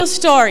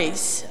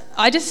Stories.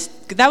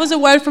 That was a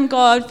word from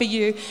God for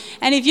you.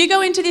 And if you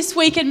go into this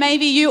week and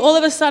maybe you all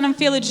of a sudden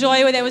feel a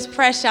joy where there was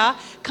pressure,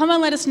 come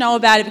and let us know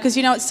about it, because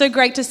it's so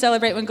great to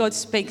celebrate when God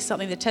speaks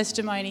something, the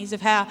testimonies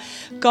of how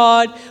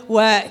God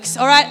works.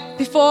 All right,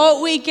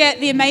 before we get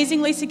the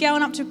amazing Lisa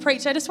Gowan up to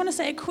preach, I just want to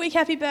say a quick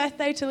happy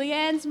birthday to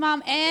Leanne's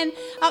mum, Anne,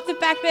 up the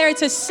back there.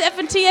 It's her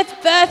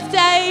 70th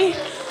birthday.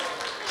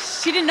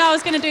 She didn't know I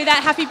was going to do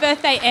that. Happy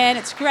birthday, Anne.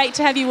 It's great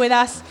to have you with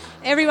us.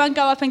 Everyone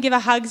go up and give her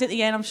hugs at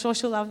the end. I'm sure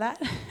she'll love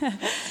that.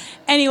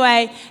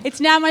 Anyway, it's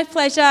now my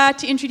pleasure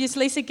to introduce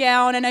Lisa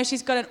Gowan. I know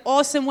she's got an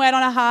awesome word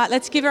on her heart.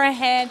 Let's give her a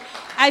hand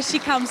as she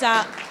comes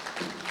up.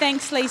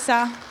 Thanks,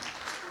 Lisa.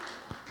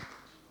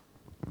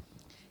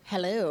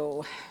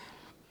 Hello.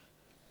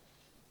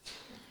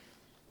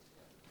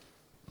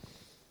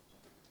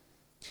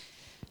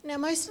 Now,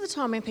 most of the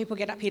time when people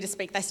get up here to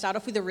speak, they start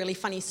off with a really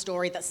funny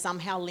story that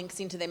somehow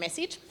links into their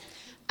message.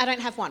 I don't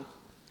have one.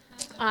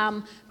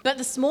 But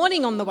this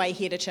morning on the way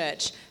here to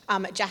church,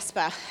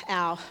 Jasper,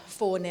 our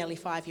nearly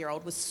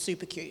 5-year-old, was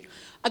super cute.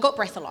 I got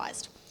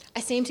breathalyzed. I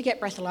seem to get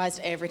breathalyzed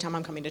every time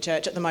I'm coming to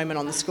church at the moment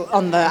on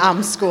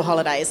the school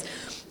holidays.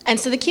 And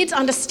so the kids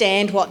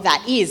understand what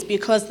that is,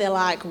 because they're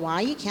like, why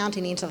are you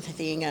counting into the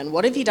thing, and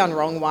what have you done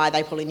wrong, why are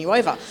they pulling you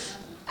over?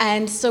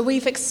 And so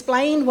we've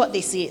explained what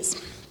this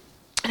is.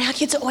 And our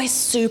kids are always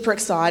super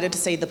excited to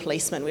see the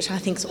policeman, which I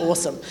think is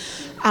awesome.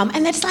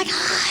 And they're just like,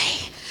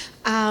 hi.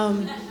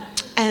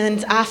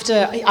 And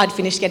after I'd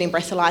finished getting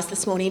breathalyzed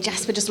this morning,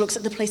 Jasper just looks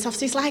at the police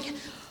officer. He's like,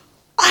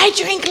 I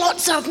drink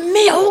lots of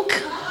milk.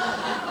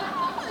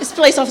 This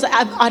police officer,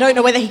 I don't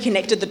know whether he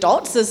connected the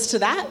dots as to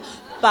that,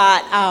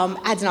 but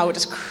Ads and I were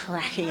just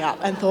cracking up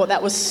and thought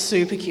that was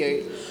super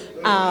cute.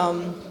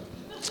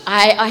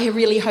 I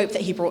really hope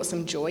that he brought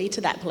some joy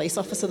to that police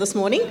officer this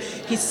morning.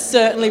 He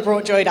certainly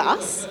brought joy to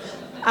us.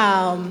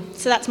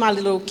 So that's my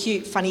little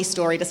cute, funny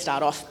story to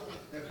start off.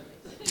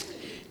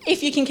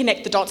 If you can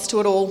connect the dots to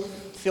it all,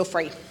 feel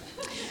free.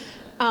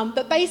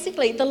 But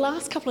basically, the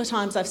last couple of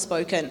times I've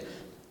spoken,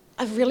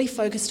 I've really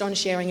focused on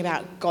sharing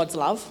about God's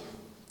love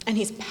and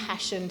his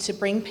passion to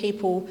bring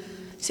people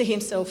to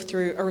himself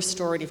through a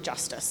restorative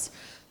justice.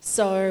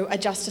 So a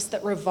justice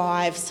that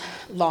revives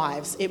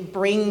lives. It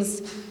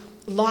brings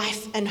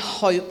life and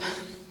hope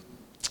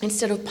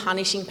instead of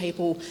punishing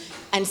people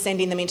and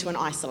sending them into an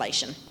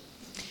isolation.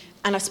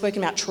 And I've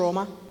spoken about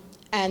trauma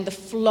and the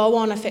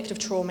flow-on effect of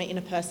trauma in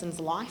a person's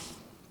life,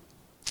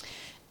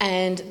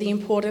 and the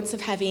importance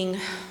of having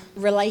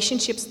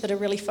relationships that are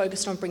really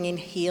focused on bringing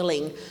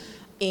healing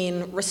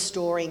in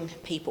restoring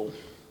people.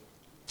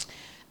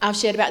 I've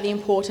shared about the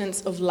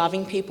importance of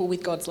loving people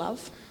with God's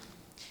love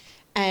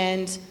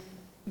and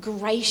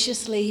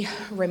graciously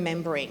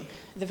remembering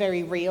the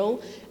very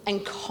real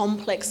and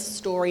complex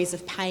stories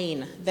of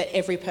pain that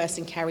every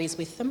person carries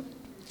with them,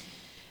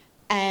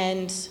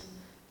 and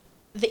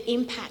the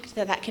impact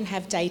that that can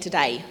have day to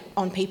day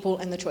on people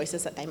and the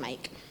choices that they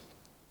make.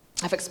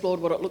 I've explored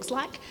what it looks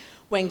like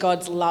when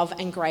God's love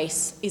and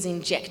grace is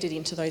injected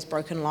into those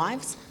broken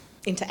lives,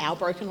 into our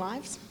broken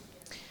lives,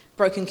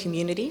 broken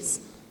communities,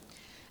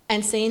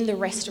 and seeing the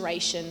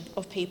restoration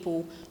of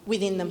people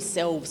within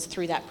themselves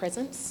through that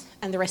presence,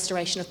 and the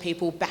restoration of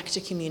people back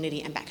to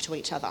community and back to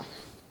each other.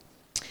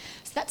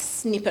 So that's a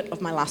snippet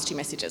of my last two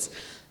messages.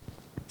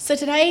 So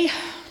today,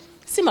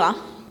 similar,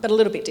 but a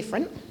little bit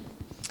different.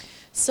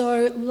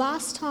 So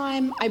last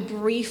time I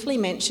briefly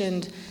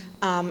mentioned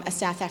a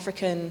South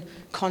African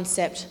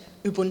concept,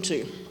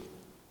 Ubuntu.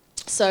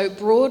 So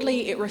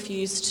broadly it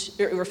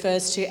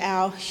refers to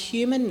our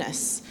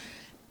humanness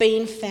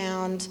being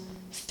found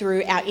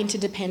through our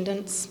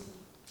interdependence,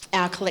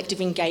 our collective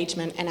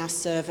engagement, and our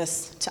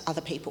service to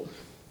other people.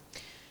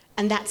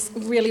 And that's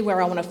really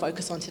where I want to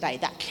focus on today,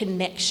 that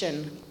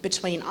connection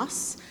between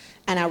us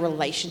and our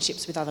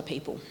relationships with other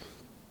people.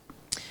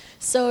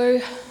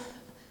 So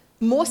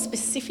more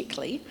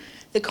specifically,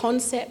 the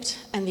concept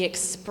and the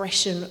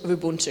expression of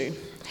Ubuntu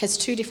has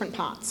two different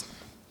parts.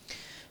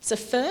 So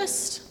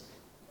first,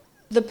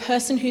 the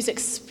person who's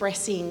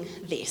expressing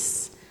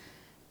this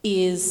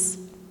is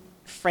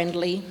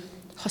friendly,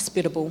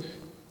 hospitable,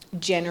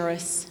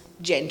 generous,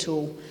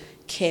 gentle,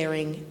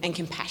 caring, and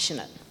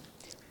compassionate.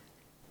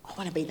 I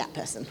want to be that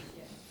person.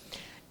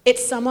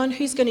 It's someone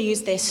who's going to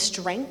use their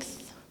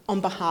strength on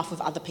behalf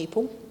of other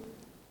people,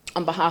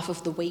 on behalf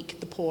of the weak,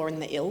 the poor,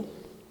 and the ill.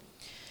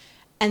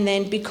 And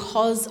then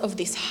because of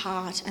this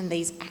heart and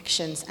these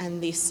actions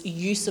and this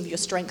use of your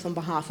strength on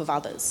behalf of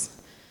others,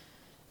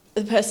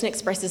 the person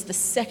expresses the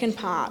second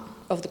part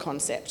of the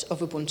concept of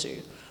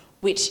Ubuntu,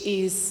 which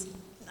is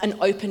an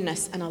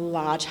openness and a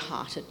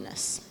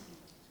large-heartedness.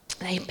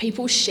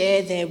 People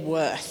share their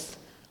worth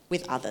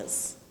with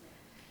others.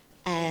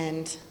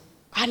 And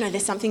I don't know,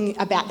 there's something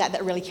about that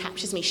that really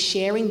captures me,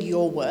 sharing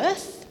your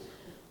worth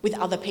with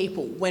other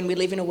people when we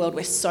live in a world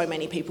where so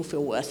many people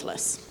feel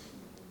worthless.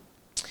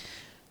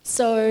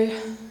 So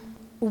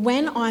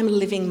when I'm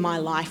living my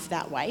life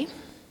that way,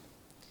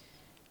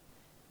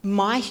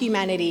 my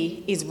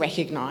humanity is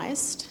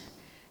recognised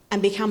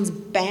and becomes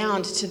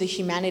bound to the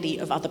humanity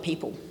of other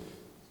people.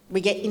 We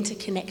get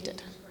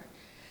interconnected.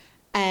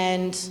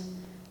 And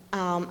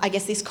I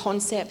guess this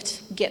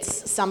concept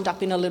gets summed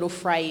up in a little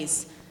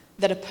phrase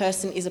that a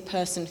person is a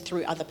person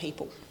through other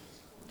people.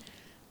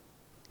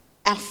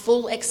 Our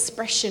full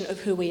expression of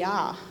who we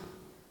are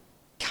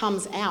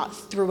comes out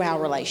through our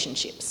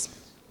relationships.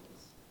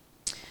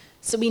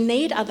 So we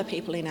need other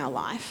people in our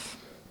life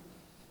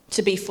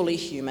to be fully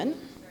human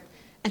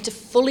and to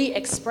fully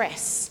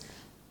express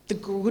the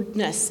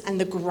goodness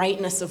and the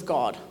greatness of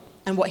God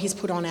and what He's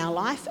put on our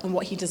life and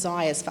what He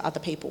desires for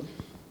other people.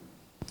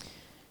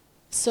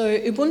 So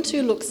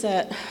Ubuntu looks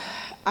at,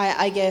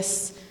 I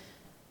guess,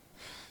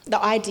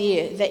 the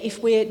idea that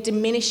if we're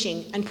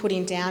diminishing and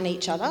putting down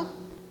each other,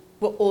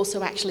 we're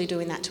also actually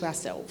doing that to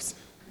ourselves.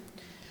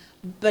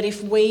 But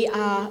if we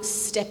are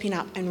stepping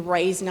up and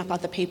raising up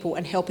other people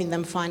and helping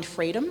them find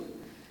freedom,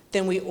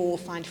 then we all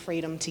find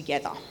freedom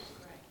together.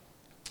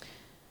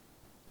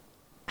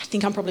 I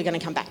think I'm probably going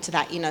to come back to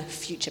that in a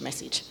future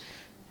message.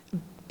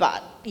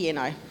 But,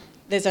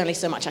 there's only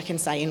so much I can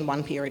say in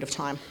one period of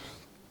time.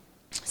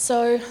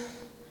 So,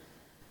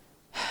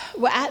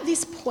 we're at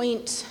this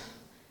point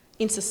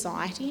in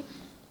society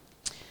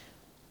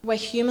where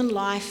human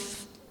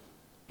life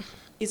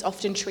is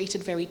often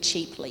treated very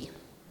cheaply.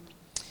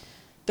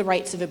 The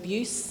rates of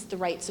abuse, the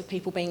rates of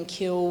people being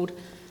killed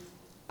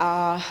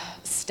are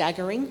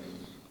staggering.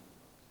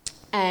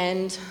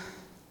 And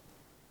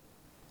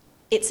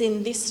it's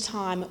in this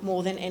time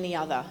more than any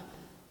other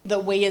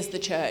that we as the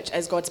church,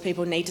 as God's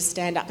people, need to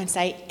stand up and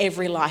say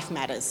every life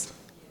matters.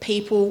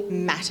 People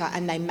matter,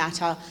 and they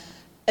matter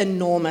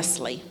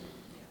enormously.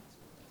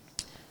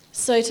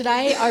 So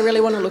today I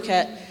really want to look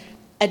at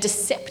a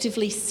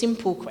deceptively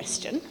simple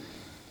question.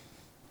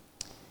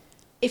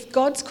 If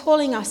God's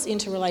calling us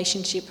into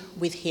relationship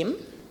with Him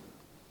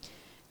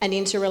and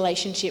into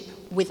relationship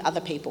with other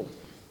people,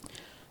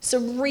 so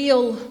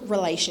real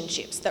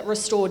relationships that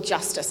restore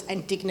justice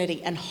and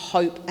dignity and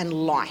hope and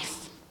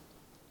life,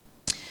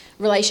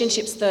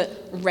 relationships that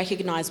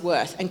recognise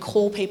worth and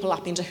call people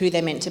up into who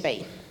they're meant to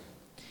be,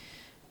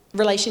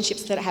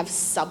 relationships that have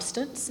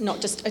substance, not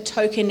just a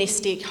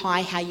tokenistic,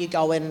 hi, how you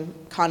going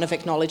kind of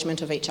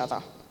acknowledgement of each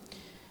other.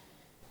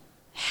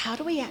 How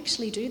do we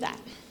actually do that?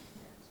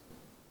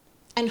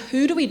 And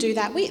who do we do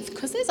that with?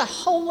 Because there's a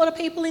whole lot of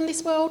people in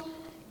this world.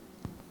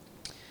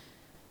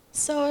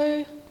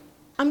 So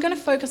I'm going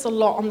to focus a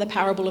lot on the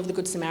parable of the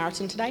Good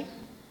Samaritan today.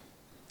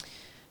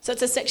 So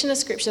it's a section of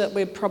scripture that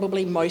we're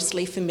probably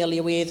mostly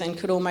familiar with and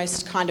could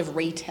almost kind of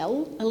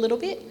retell a little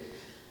bit.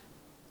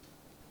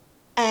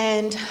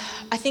 And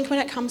I think when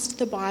it comes to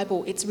the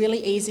Bible, it's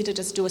really easy to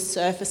just do a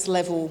surface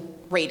level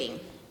reading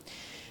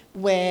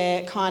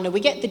where kind of we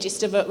get the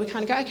gist of it, we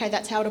kind of go, okay,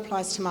 that's how it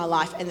applies to my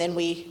life, and then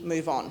we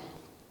move on.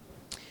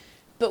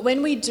 But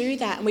when we do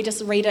that and we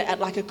just read it at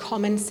like a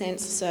common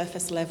sense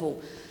surface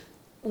level,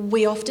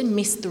 we often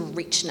miss the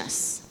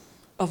richness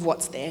of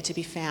what's there to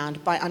be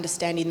found by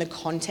understanding the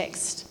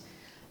context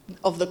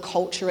of the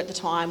culture at the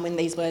time when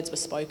these words were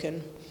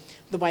spoken,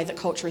 the way that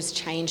culture has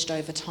changed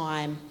over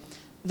time,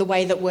 the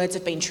way that words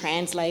have been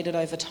translated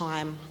over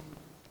time.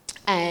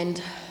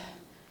 And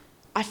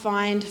I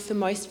find for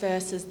most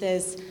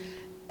verses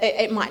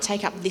it might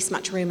take up this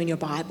much room in your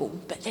Bible,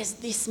 but there's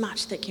this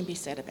much that can be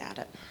said about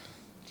it.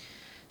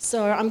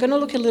 So I'm going to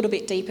look a little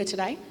bit deeper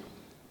today,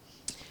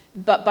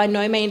 but by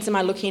no means am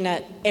I looking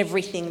at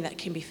everything that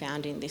can be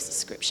found in this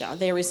scripture.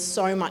 There is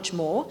so much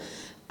more.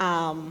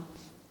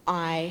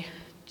 I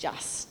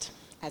just,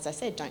 as I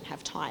said, don't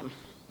have time.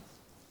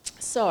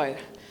 So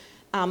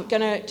I'm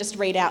going to just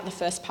read out the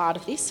first part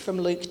of this from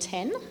Luke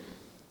 10,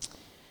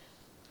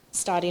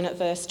 starting at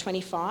verse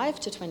 25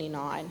 to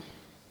 29.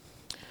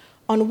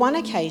 On one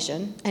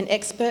occasion, an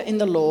expert in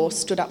the law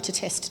stood up to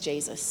test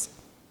Jesus.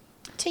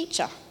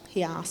 "Teacher,"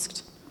 he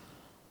asked,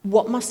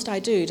 "what must I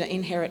do to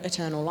inherit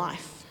eternal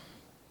life?"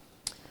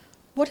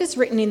 "What is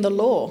written in the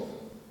law?"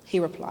 he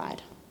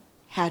replied.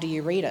 "How do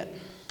you read it?"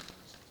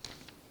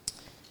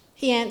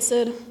 He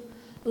answered,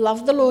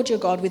 "Love the Lord your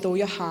God with all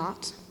your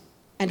heart,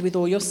 and with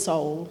all your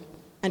soul,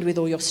 and with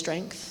all your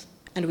strength,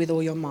 and with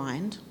all your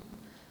mind,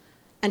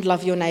 and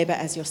love your neighbour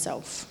as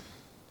yourself."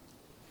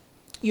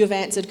 "You have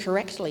answered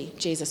correctly,"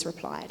 Jesus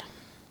replied.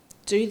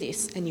 "Do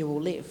this and you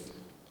will live."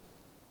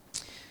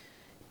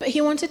 But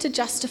he wanted to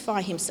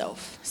justify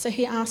himself, so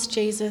he asked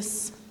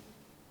Jesus,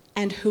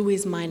 "And who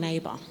is my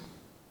neighbour?"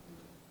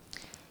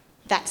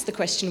 That's the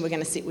question we're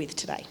going to sit with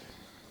today.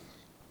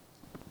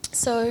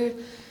 So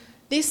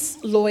this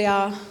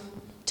lawyer,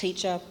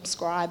 teacher,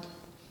 scribe,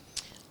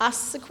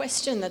 asks a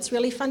question that's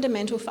really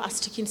fundamental for us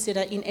to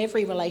consider in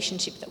every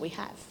relationship that we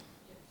have.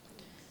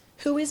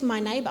 Who is my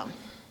neighbour?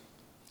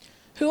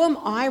 Who am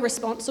I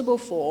responsible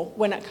for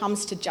when it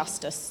comes to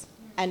justice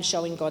and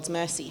showing God's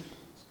mercy?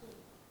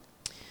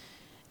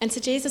 And so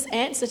Jesus'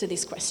 answer to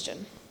this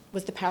question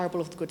was the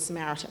parable of the Good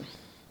Samaritan.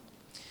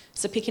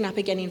 So picking up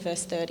again in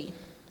verse 30.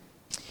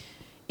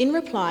 In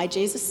reply,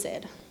 Jesus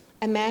said,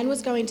 "A man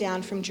was going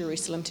down from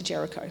Jerusalem to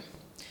Jericho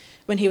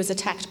when he was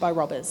attacked by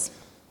robbers.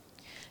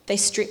 They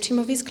stripped him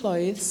of his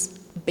clothes,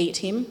 beat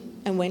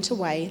him, and went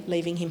away,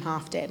 leaving him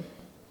half dead.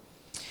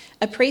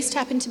 A priest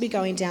happened to be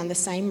going down the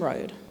same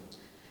road,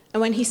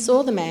 And when he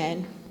saw the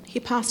man, he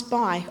passed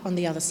by on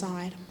the other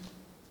side.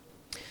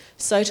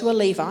 So to a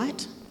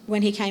Levite,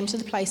 when he came to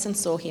the place and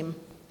saw him,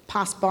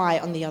 passed by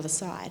on the other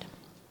side.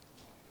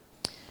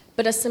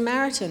 But a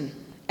Samaritan,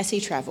 as he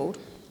travelled,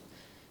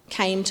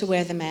 came to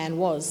where the man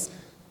was.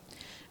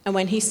 And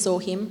when he saw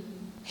him,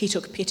 he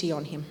took pity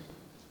on him.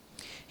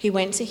 He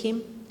went to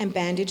him and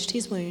bandaged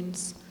his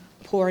wounds,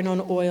 pouring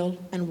on oil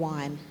and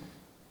wine.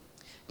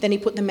 Then he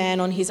put the man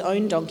on his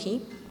own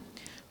donkey,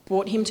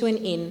 brought him to an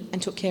inn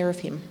and took care of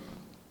him.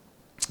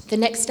 The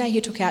next day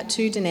he took out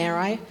 2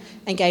 denarii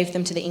and gave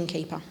them to the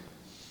innkeeper.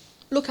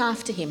 "Look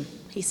after him,"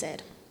 he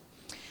said,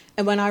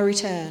 "and when I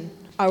return,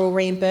 I will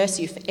reimburse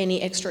you for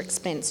any extra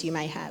expense you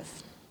may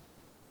have."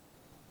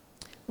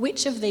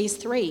 Which of these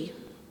 3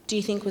 do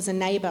you think was a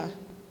neighbour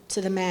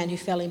to the man who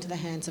fell into the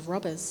hands of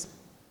robbers?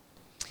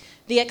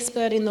 The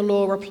expert in the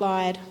law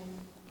replied,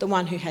 "The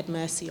one who had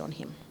mercy on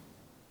him."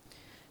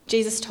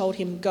 Jesus told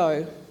him,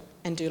 "Go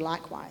and do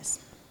likewise."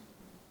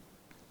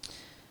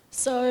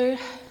 So,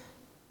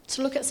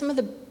 to look at some of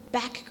the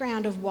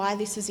background of why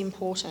this is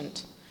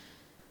important,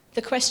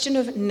 the question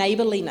of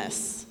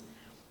neighbourliness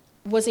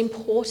was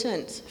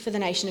important for the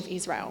nation of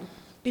Israel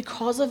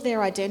because of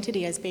their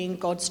identity as being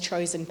God's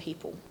chosen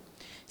people,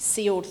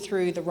 sealed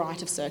through the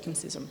rite of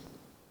circumcision.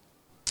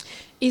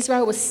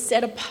 Israel was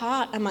set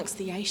apart amongst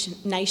the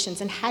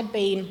nations and had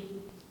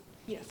been,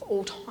 for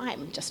all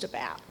time, just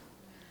about.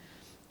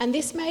 And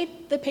this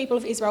made the people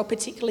of Israel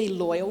particularly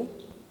loyal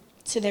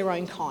to their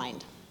own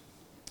kind.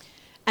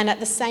 And at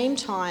the same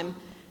time,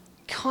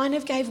 kind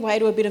of gave way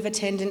to a bit of a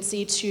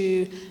tendency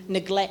to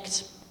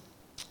neglect,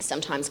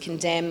 sometimes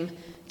condemn,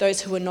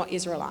 those who were not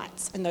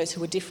Israelites and those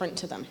who were different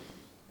to them.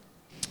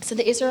 So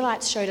the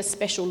Israelites showed a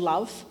special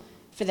love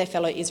for their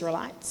fellow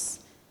Israelites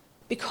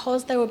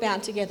because they were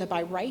bound together by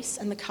race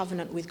and the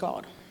covenant with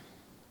God.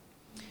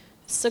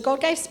 So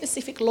God gave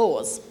specific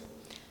laws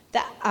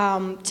that,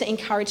 to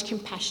encourage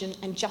compassion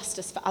and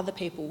justice for other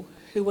people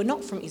who were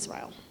not from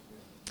Israel.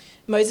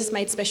 Moses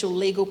made special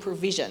legal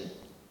provision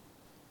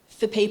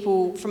for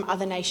people from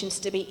other nations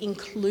to be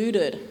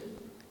included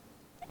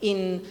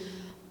in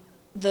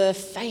the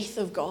faith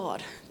of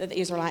God that the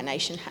Israelite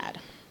nation had.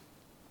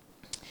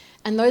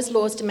 And those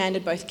laws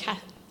demanded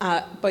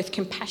both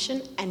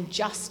compassion and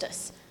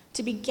justice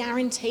to be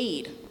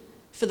guaranteed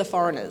for the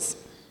foreigners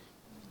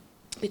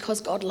because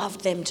God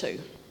loved them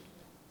too.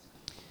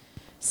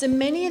 So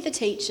many of the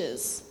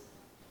teachers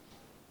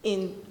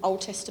in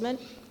Old Testament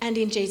and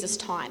in Jesus'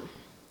 time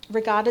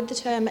regarded the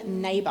term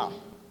neighbour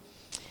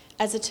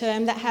as a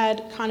term that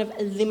had kind of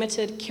a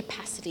limited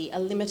capacity, a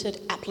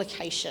limited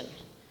application,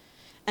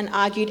 and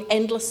argued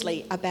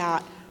endlessly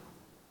about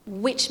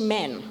which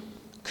men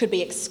could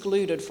be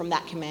excluded from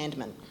that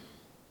commandment.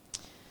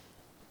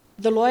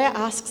 The lawyer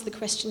asks the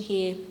question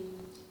here,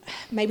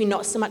 maybe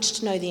not so much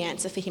to know the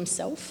answer for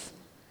himself,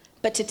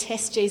 but to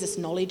test Jesus'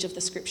 knowledge of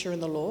the scripture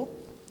and the law,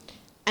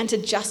 and to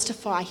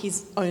justify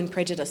his own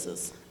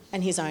prejudices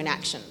and his own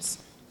actions,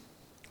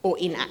 or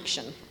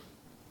inaction.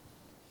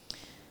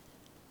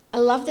 I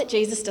love that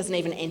Jesus doesn't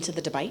even enter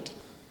the debate.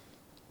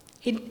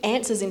 He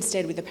answers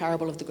instead with the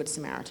parable of the Good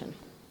Samaritan.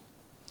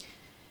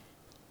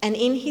 And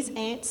in his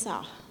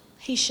answer,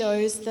 he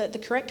shows that the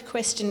correct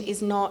question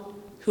is not,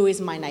 who is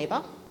my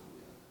neighbour?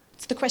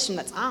 It's the question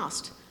that's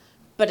asked,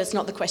 but it's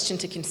not the question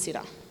to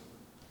consider.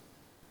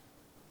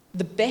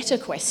 The better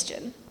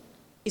question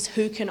is,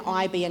 who can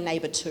I be a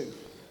neighbour to?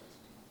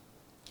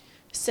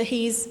 So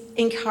he's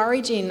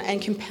encouraging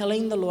and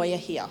compelling the lawyer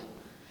here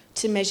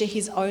to measure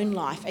his own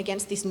life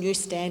against this new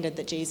standard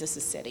that Jesus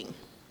is setting.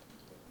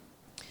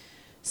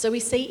 So we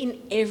see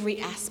in every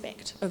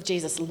aspect of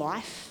Jesus'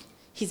 life,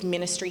 his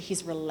ministry,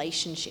 his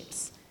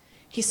relationships,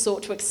 he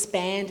sought to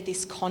expand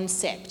this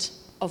concept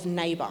of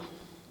neighbour.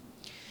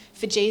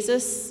 For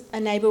Jesus, a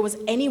neighbour was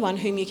anyone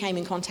whom you came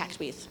in contact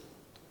with.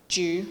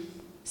 Jew,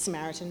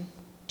 Samaritan,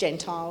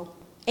 Gentile,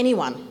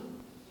 anyone.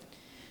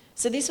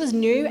 So this was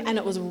new and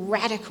it was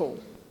radical.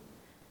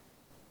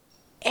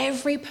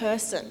 Every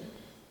person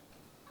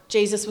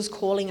Jesus was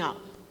calling up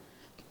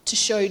to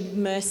show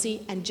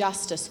mercy and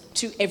justice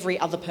to every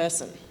other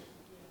person,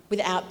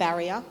 without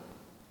barrier,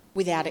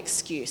 without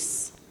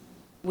excuse,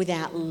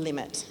 without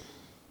limit.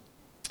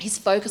 His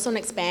focus on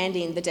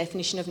expanding the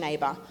definition of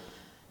neighbour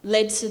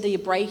led to the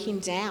breaking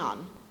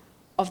down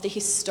of the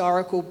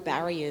historical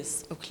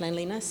barriers of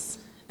cleanliness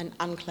and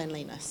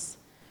uncleanliness.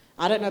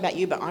 I don't know about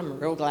you, but I'm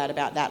real glad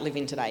about that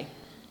living today.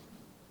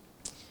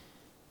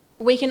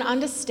 We can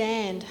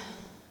understand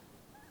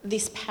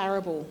this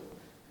parable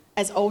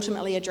as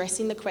ultimately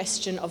addressing the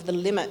question of the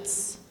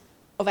limits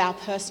of our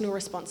personal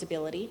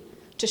responsibility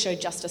to show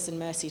justice and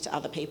mercy to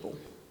other people.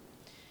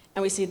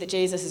 And we see that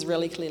Jesus is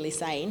really clearly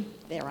saying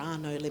there are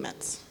no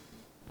limits.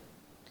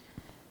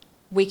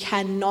 We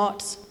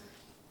cannot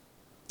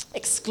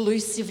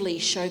exclusively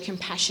show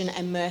compassion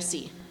and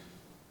mercy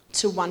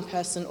to one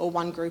person or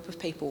one group of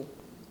people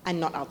and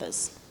not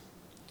others.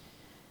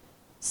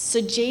 So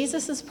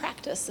Jesus'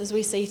 practice, as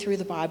we see through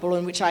the Bible,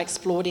 and which I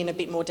explored in a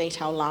bit more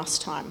detail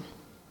last time,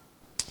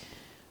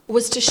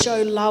 was to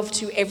show love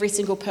to every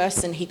single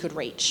person he could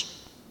reach,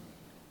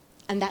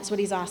 And that's what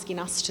he's asking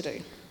us to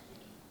do.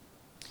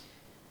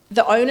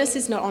 The onus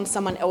is not on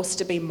someone else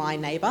to be my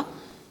neighbour.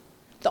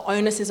 The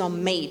onus is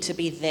on me to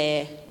be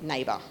their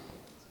neighbour.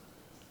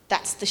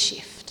 That's the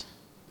shift.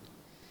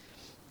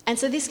 And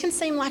so this can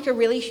seem like a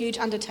really huge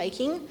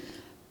undertaking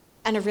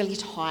and a really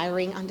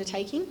tiring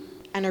undertaking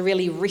and a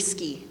really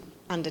risky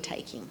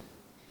undertaking.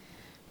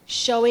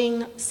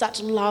 Showing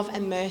such love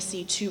and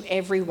mercy to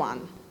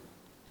everyone.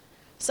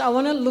 So I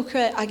want to look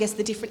at,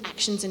 the different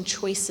actions and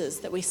choices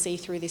that we see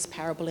through this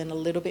parable in a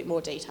little bit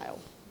more detail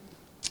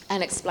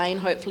and explain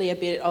hopefully a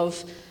bit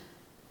of,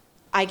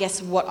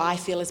 what I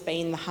feel has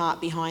been the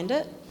heart behind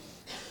it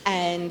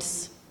and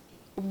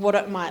what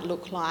it might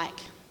look like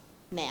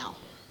now.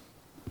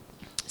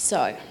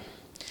 So,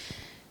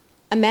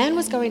 a man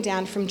was going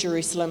down from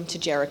Jerusalem to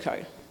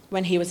Jericho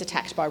when he was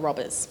attacked by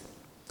robbers.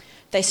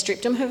 They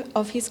stripped him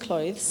of his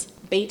clothes,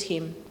 beat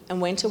him,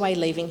 and went away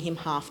leaving him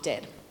half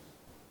dead.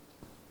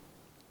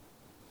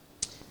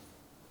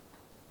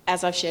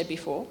 As I've shared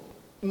before,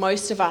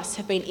 most of us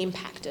have been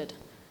impacted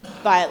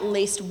by at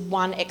least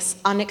one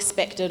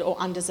unexpected or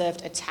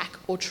undeserved attack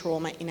or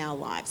trauma in our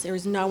lives. There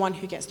is no one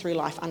who gets through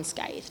life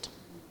unscathed.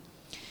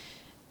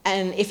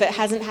 And if it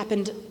hasn't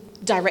happened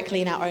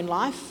directly in our own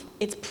life,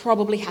 it's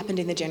probably happened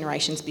in the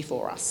generations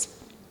before us.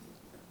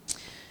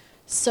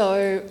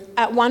 So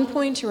at one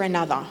point or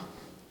another,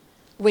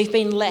 we've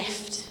been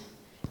left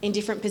in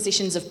different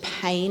positions of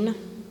pain,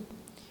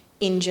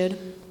 injured,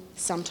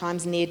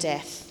 sometimes near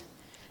death,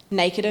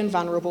 naked and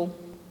vulnerable,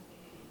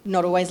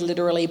 not always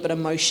literally but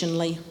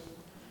emotionally,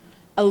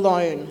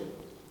 alone,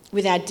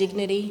 with our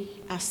dignity,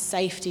 our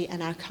safety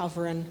and our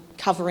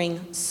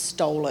covering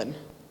stolen.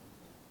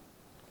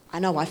 I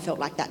know I felt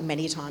like that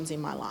many times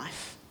in my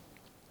life.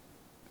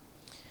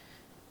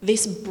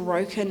 This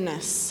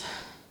brokenness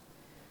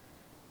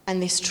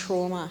and this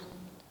trauma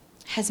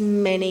has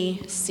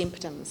many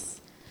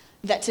symptoms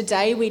that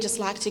today we just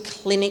like to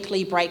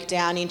clinically break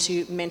down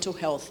into mental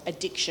health,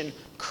 addiction,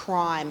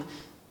 crime,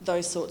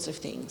 those sorts of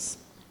things.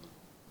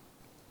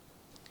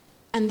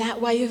 And that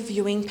way of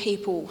viewing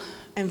people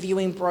and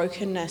viewing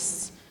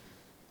brokenness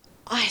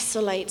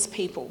isolates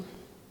people.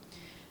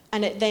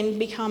 And it then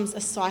becomes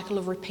a cycle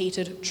of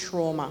repeated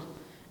trauma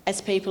as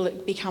people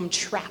become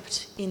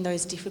trapped in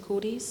those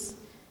difficulties.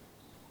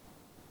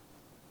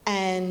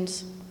 And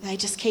they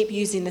just keep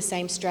using the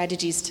same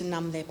strategies to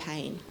numb their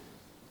pain.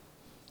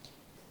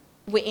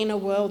 We're in a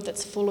world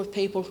that's full of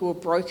people who are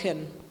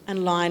broken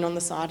and lying on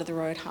the side of the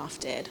road half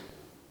dead.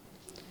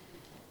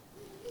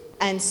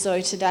 And so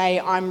today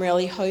I'm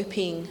really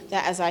hoping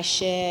that as I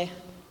share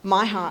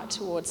my heart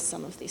towards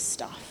some of this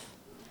stuff,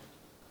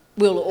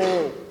 we'll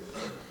all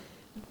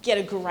get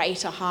a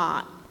greater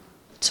heart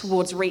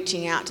towards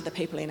reaching out to the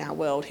people in our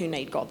world who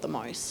need God the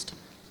most.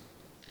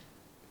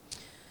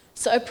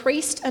 So a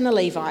priest and a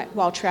Levite,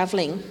 while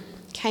travelling,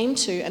 came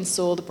to and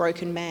saw the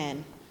broken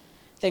man,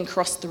 then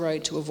crossed the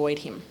road to avoid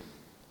him.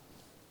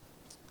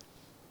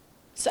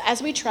 So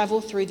as we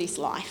travel through this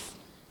life,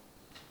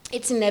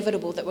 it's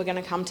inevitable that we're going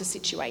to come to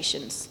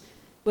situations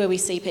where we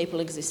see people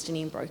existing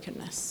in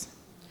brokenness.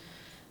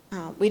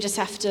 We just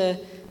have to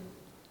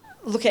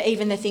look at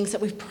even the things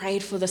that we've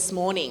prayed for this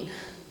morning,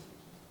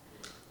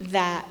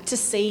 that to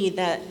see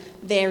that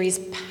there is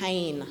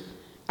pain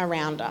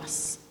around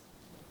us.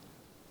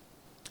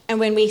 And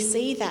when we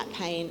see that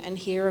pain and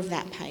hear of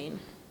that pain,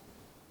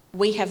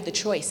 we have the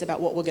choice about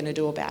what we're going to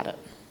do about it.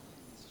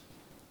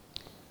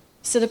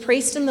 So the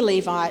priest and the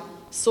Levite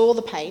saw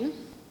the pain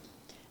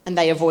and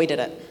they avoided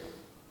it.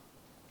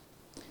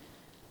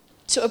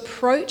 To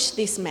approach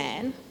this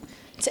man,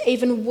 to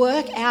even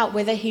work out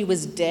whether he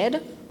was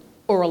dead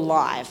or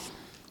alive,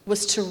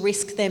 was to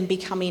risk them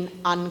becoming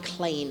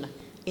unclean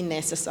in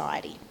their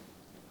society.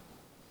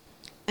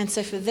 And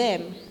so for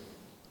them,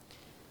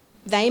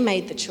 they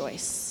made the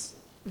choice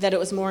that it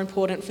was more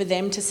important for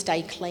them to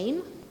stay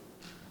clean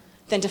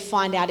than to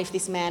find out if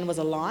this man was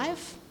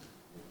alive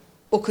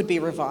or could be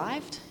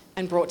revived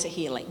and brought to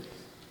healing.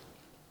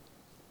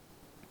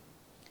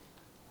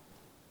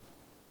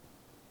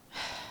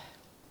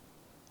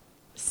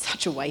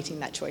 Such a weight in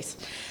that choice.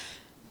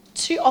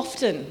 Too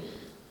often,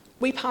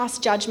 we pass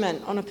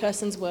judgment on a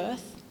person's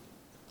worth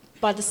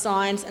by the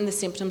signs and the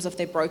symptoms of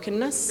their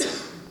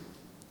brokenness,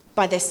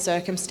 by their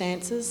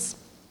circumstances,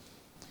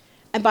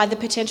 and by the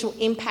potential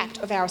impact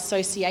of our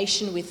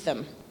association with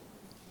them,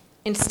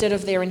 instead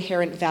of their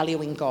inherent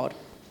value in God.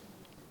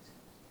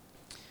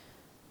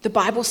 The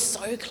Bible's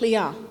so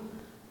clear.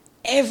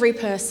 Every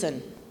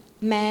person,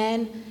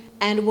 man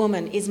and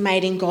woman, is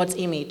made in God's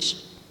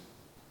image.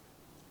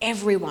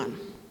 Everyone.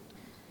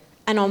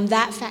 And on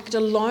that fact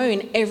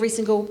alone, every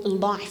single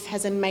life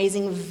has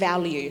amazing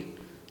value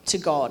to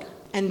God,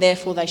 and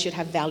therefore they should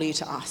have value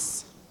to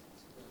us.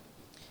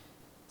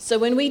 So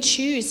when we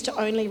choose to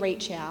only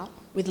reach out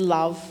with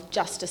love,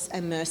 justice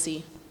and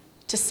mercy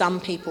to some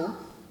people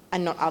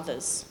and not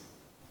others,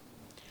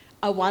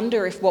 I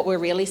wonder if what we're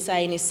really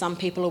saying is some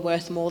people are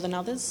worth more than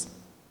others,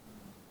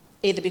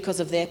 either because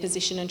of their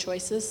position and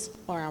choices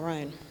or our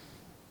own.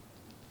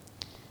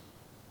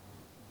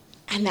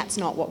 And that's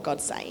not what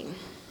God's saying.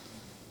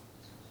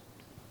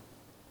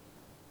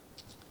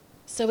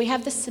 So we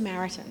have the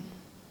Samaritan.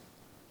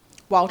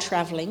 While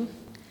travelling,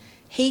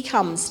 he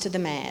comes to the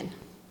man.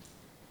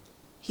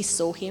 He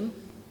saw him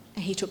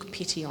and he took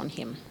pity on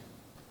him.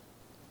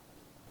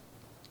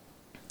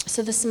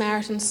 So the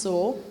Samaritan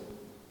saw,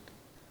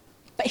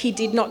 but he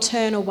did not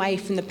turn away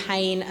from the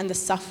pain and the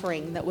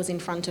suffering that was in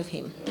front of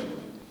him.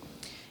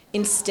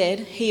 Instead,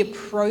 he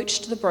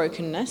approached the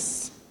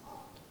brokenness,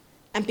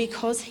 and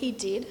because he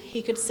did,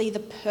 he could see the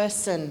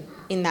person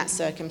in that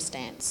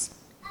circumstance.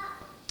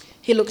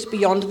 He looked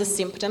beyond the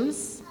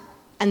symptoms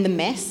and the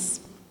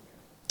mess,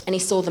 and he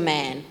saw the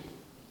man.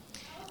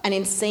 And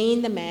in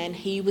seeing the man,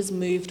 he was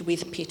moved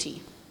with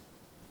pity.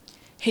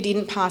 He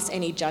didn't pass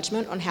any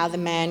judgment on how the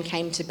man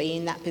came to be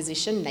in that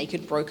position,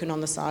 naked, broken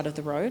on the side of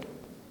the road.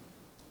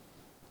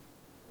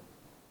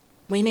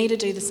 We need to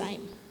do the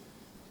same.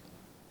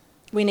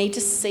 We need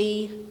to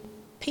see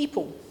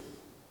people.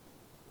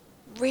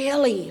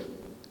 Really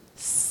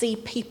see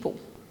people,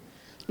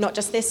 not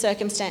just their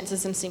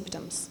circumstances and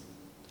symptoms.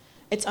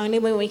 It's only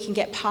when we can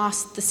get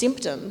past the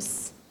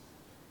symptoms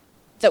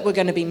that we're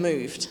going to be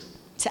moved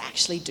to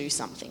actually do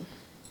something.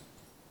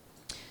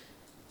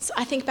 So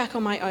I think back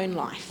on my own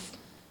life.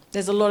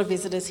 There's a lot of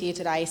visitors here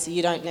today, so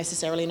you don't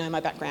necessarily know my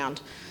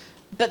background.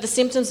 But the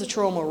symptoms of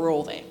trauma were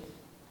all there.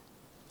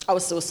 I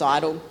was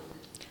suicidal,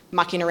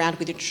 mucking around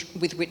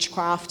with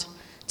witchcraft,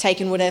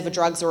 taking whatever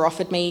drugs were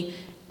offered me,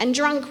 and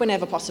drunk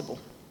whenever possible.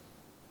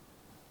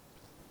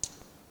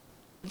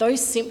 Those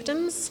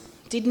symptoms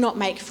did not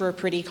make for a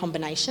pretty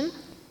combination.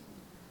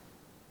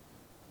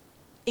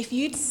 If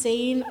you'd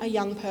seen a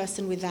young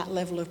person with that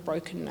level of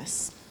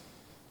brokenness,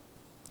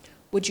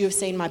 would you have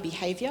seen my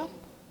behaviour,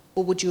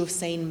 or would you have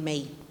seen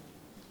me?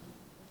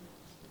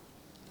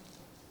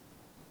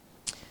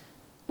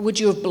 Would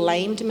you have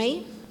blamed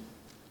me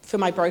for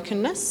my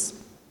brokenness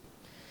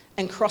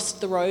and crossed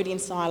the road in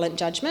silent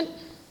judgment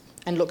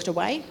and looked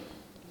away?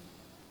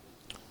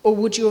 Or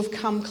would you have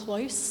come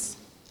close,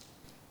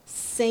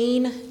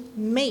 seen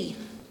me,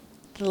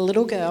 the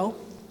little girl,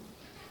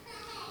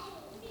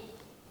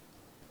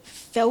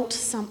 felt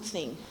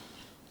something?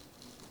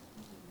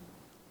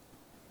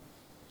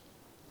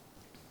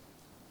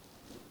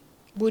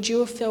 Would you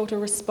have felt a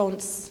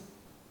response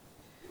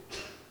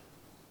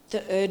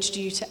that urged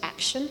you to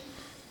action?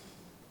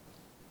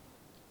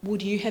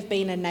 Would you have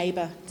been a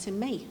neighbour to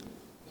me?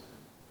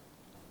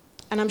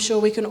 And I'm sure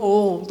we can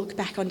all look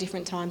back on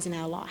different times in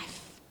our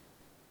life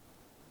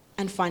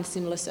and find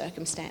similar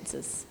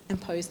circumstances and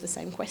pose the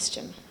same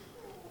question.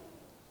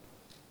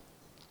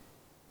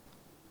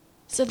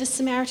 So the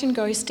Samaritan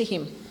goes to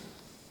him,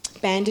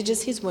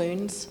 bandages his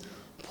wounds,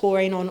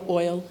 pouring on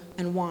oil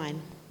and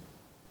wine.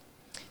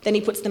 Then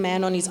he puts the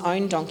man on his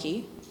own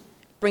donkey,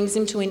 brings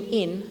him to an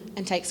inn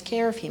and takes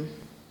care of him.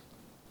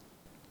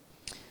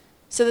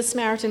 So the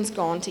Samaritan's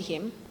gone to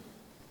him.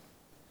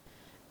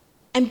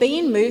 And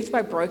being moved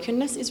by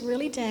brokenness is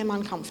really damn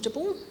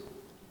uncomfortable,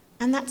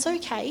 and that's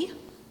okay.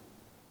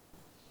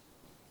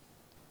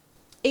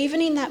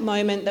 Even in that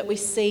moment that we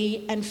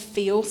see and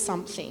feel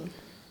something,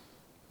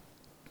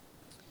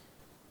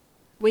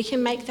 we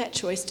can make that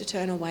choice to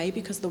turn away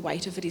because the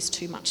weight of it is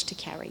too much to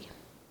carry.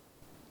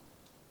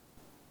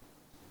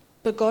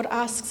 But God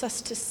asks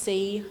us to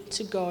see,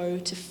 to go,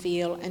 to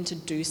feel, and to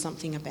do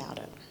something about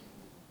it.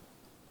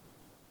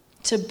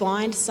 To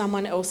bind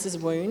someone else's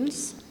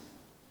wounds,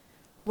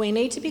 we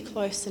need to be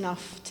close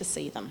enough to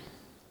see them.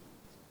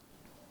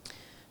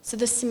 So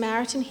the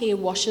Samaritan here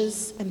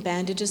washes and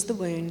bandages the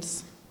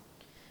wounds,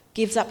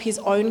 gives up his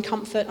own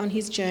comfort on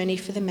his journey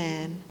for the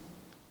man,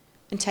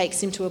 and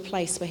takes him to a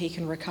place where he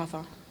can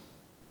recover.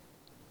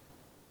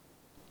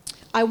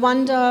 I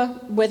wonder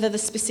whether the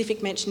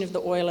specific mention of the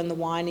oil and the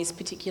wine is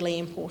particularly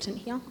important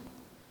here.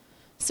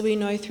 So we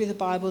know through the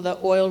Bible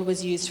that oil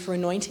was used for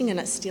anointing, and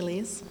it still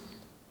is,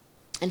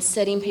 and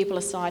setting people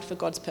aside for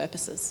God's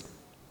purposes.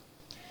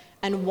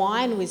 And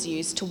wine was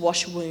used to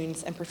wash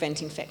wounds and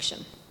prevent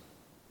infection.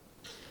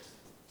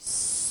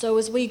 So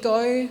as we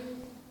go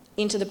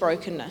into the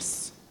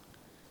brokenness,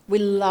 we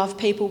love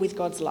people with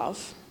God's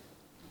love.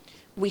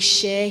 We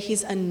share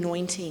his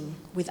anointing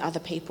with other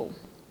people.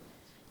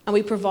 And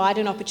we provide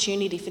an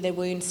opportunity for their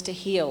wounds to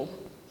heal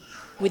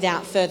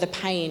without further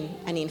pain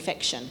and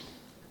infection.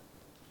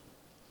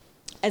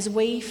 As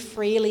we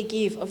freely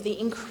give of the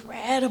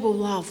incredible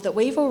love that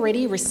we've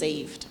already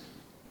received,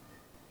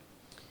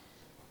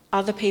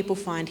 other people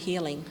find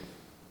healing.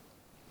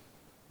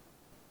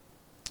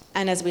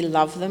 And as we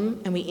love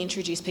them and we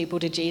introduce people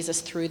to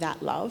Jesus through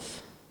that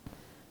love,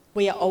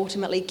 we are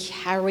ultimately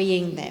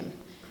carrying them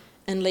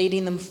and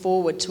leading them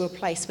forward to a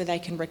place where they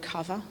can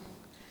recover,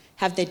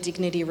 have their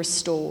dignity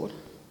restored,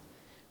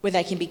 where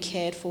they can be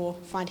cared for,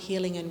 find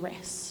healing and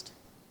rest,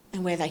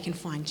 and where they can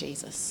find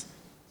Jesus.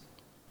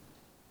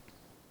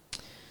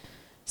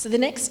 So the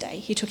next day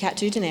he took out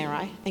 2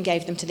 denarii and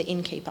gave them to the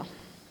innkeeper.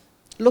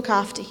 "Look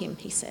after him,"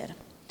 he said,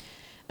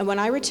 "and when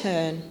I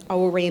return, I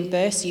will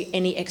reimburse you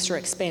any extra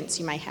expense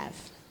you may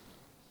have."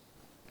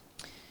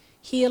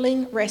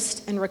 Healing,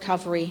 rest and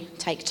recovery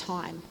take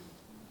time.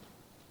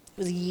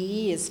 It was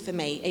years for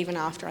me, even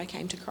after I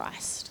came to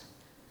Christ.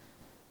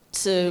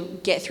 to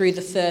get through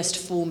the first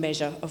full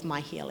measure of my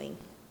healing.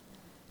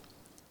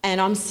 And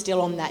I'm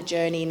still on that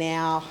journey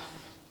now.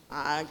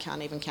 I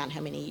can't even count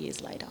how many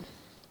years later.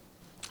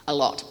 A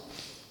lot.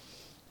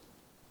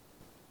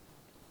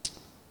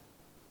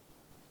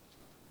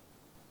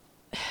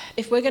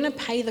 If we're going to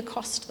pay the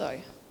cost,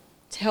 though,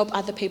 to help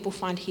other people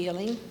find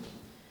healing,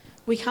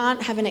 we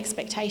can't have an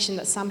expectation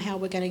that somehow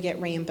we're going to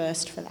get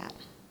reimbursed for that.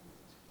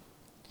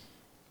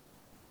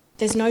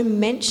 There's no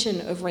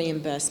mention of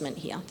reimbursement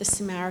here. The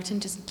Samaritan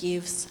just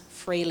gives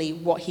freely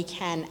what he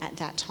can at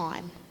that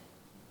time.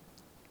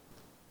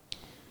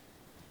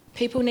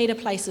 People need a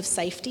place of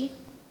safety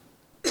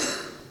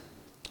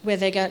where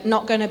they're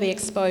not going to be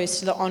exposed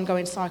to the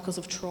ongoing cycles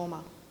of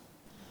trauma,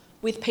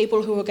 with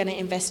people who are going to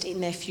invest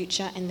in their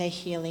future and their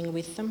healing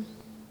with them,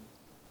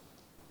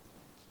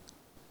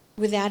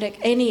 without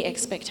any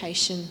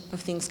expectation of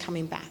things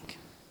coming back.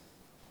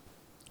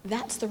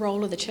 That's the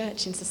role of the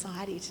church in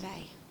society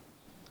today.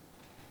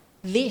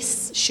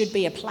 This should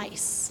be a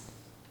place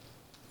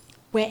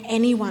where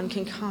anyone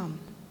can come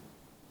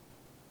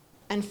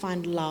and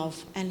find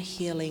love and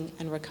healing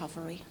and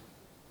recovery,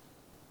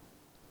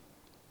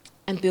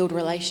 and build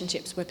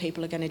relationships where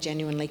people are going to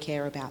genuinely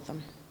care about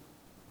them.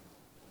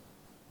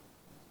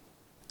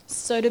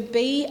 So to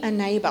be a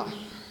neighbour,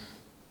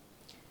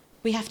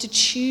 we have to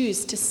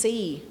choose to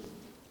see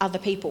other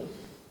people,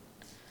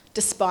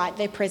 despite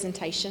their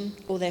presentation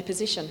or their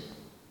position,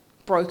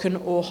 broken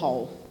or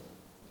whole.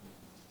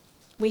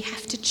 We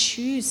have to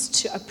choose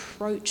to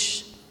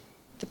approach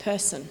the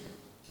person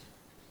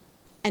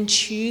and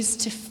choose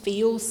to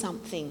feel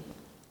something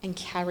and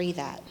carry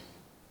that.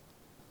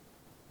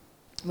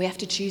 We have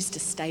to choose to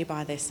stay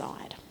by their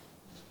side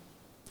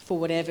for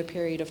whatever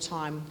period of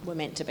time we're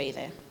meant to be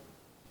there.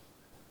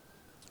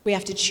 We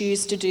have to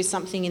choose to do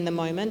something in the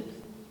moment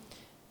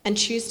and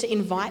choose to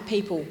invite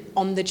people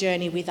on the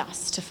journey with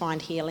us to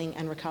find healing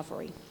and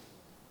recovery.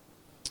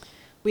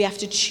 We have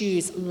to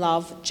choose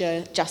love,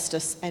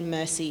 justice, and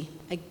mercy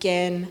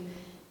again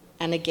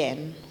and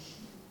again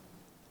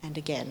and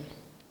again,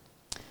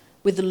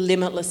 with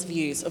limitless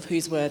views of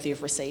who's worthy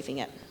of receiving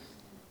it.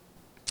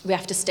 We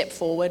have to step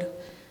forward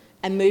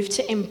and move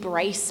to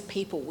embrace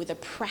people with a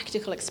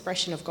practical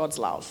expression of God's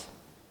love.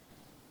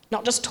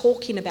 Not just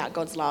talking about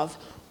God's love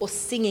or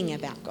singing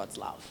about God's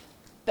love,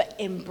 but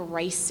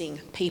embracing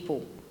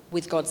people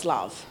with God's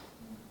love.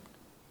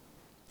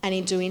 And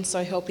in doing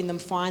so, helping them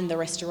find the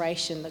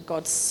restoration that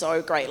God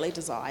so greatly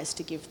desires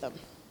to give them.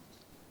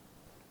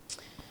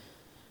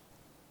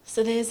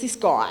 So there's this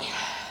guy.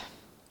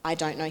 I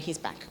don't know his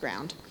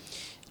background.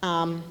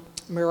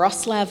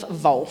 Miroslav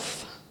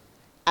Volf.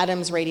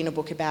 Adam's reading a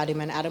book about him,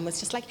 and Adam was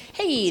just like,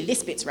 hey,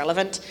 this bit's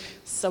relevant.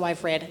 So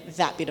I've read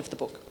that bit of the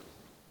book.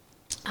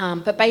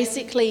 But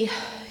basically,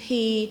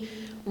 he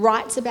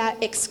writes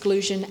about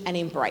exclusion and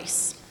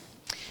embrace.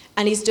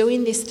 And he's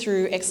doing this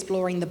through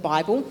exploring the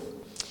Bible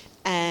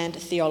and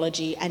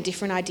theology and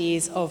different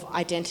ideas of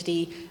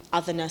identity,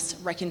 otherness,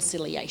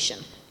 reconciliation.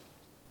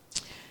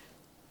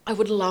 I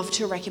would love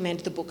to recommend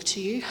the book to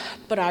you,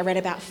 but I read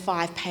about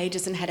 5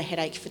 pages and had a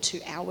headache for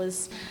 2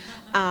 hours.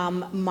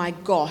 My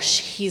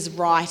gosh, his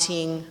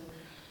writing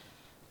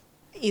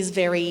is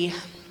very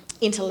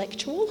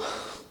intellectual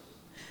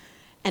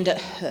and it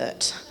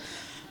hurt.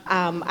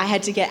 I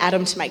had to get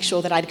Adam to make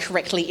sure that I'd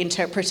correctly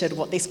interpreted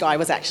what this guy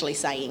was actually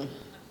saying.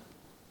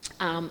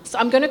 So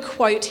I'm going to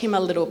quote him a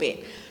little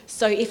bit.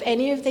 So if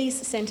any of these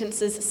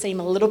sentences seem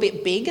a little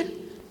bit big,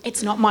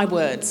 it's not my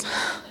words.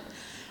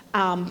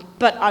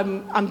 But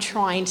I'm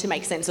trying to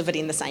make sense of it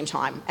in the same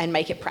time and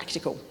make it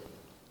practical.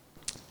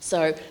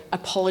 So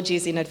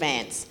apologies in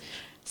advance.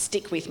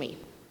 Stick with me.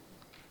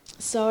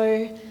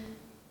 So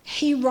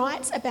he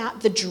writes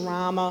about the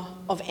drama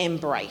of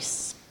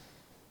embrace.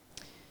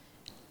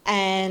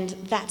 And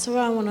that's what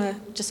I want to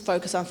just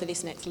focus on for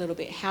this next little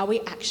bit, how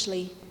we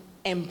actually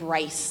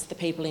embrace the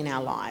people in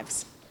our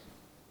lives.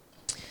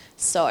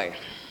 So,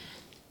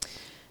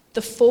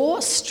 the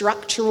 4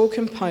 structural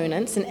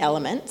components and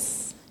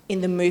elements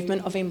in the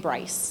movement of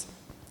embrace,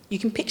 you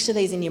can picture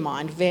these in your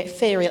mind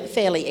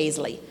fairly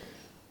easily.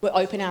 We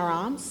open our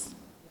arms,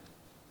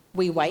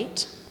 we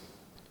wait,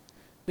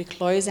 we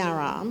close our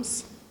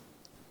arms,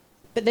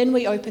 but then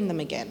we open them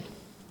again.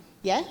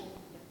 Yeah?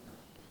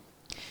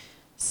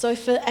 So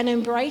for an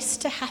embrace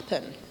to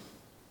happen,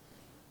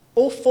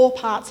 all 4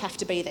 parts have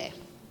to be there,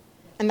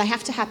 and they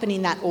have to happen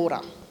in that order.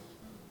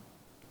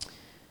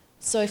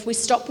 So if we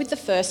stop with the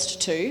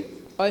first 2,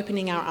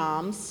 opening our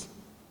arms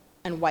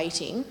and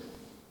waiting,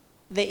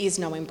 there is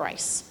no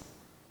embrace.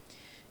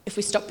 If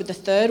we stop with the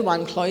third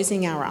one,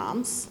 closing our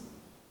arms,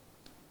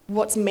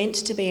 what's meant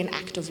to be an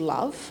act of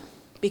love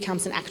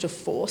becomes an act of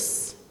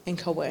force and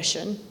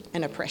coercion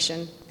and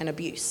oppression and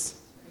abuse.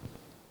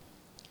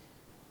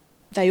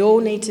 They all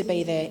need to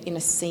be there in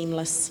a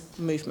seamless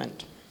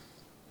movement.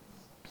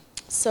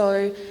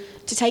 So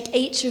to take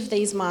each of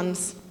these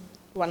ones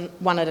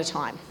one at a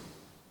time.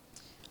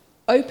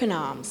 Open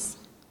arms.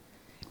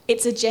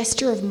 It's a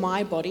gesture of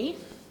my body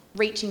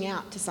reaching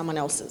out to someone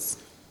else's.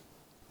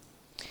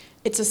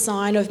 It's a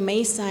sign of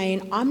me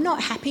saying, I'm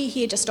not happy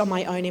here just on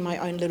my own in my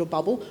own little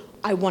bubble.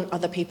 I want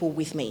other people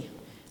with me,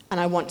 and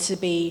I want to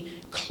be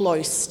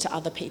close to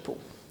other people.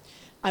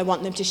 I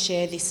want them to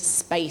share this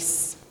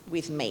space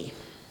with me.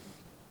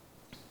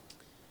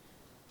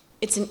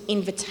 It's an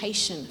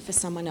invitation for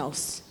someone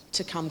else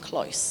to come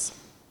close.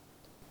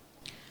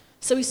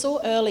 So we saw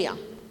earlier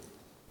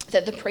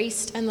that the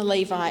priest and the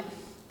Levite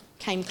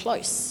came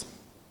close,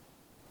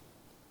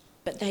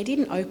 but they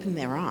didn't open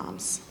their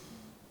arms.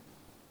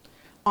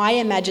 I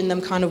imagine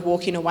them kind of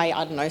walking away,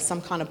 I don't know,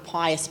 some kind of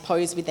pious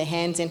pose with their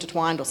hands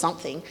intertwined or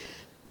something,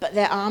 but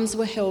their arms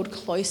were held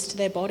close to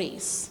their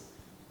bodies,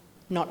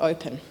 not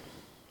open.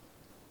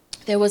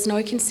 There was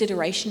no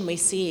consideration we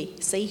see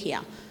here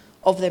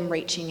of them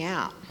reaching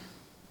out.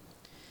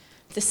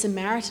 The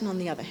Samaritan, on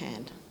the other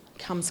hand,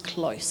 comes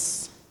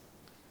close.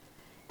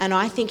 And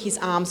I think his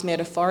arms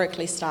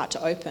metaphorically start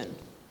to open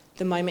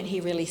the moment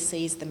he really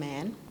sees the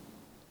man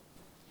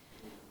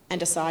and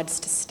decides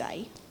to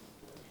stay.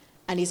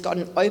 And he's got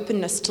an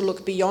openness to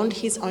look beyond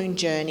his own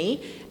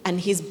journey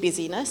and his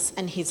busyness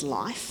and his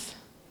life,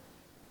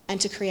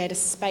 and to create a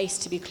space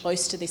to be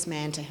close to this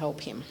man to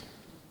help him.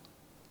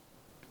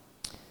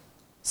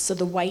 So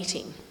the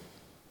waiting.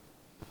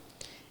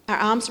 Our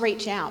arms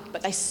reach out,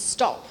 but they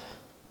stop,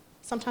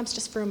 sometimes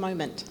just for a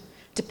moment,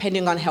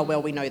 depending on how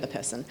well we know the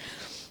person,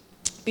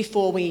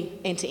 before we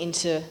enter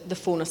into the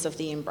fullness of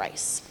the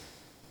embrace.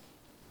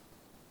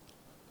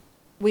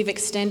 We've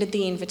extended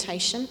the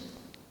invitation,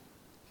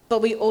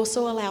 but we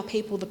also allow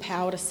people the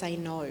power to say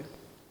no.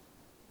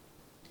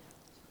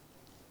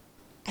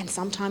 And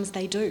sometimes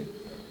they do.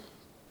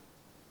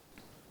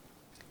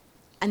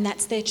 And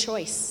that's their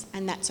choice,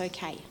 and that's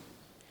okay.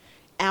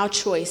 Our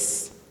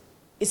choice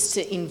is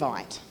to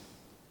invite.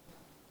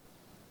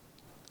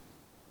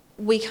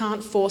 We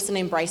can't force an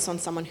embrace on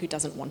someone who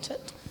doesn't want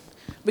it.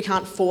 We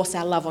can't force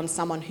our love on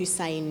someone who's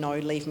saying, no,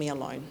 leave me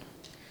alone.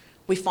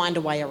 We find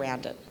a way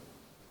around it.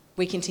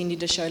 We continue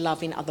to show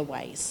love in other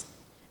ways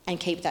and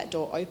keep that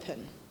door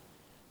open,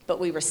 but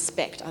we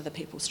respect other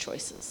people's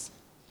choices.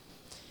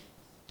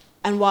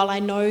 And while I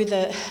know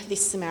that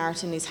this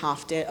Samaritan is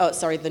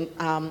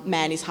the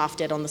man is half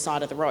dead on the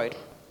side of the road,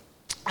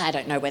 I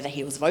don't know whether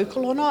he was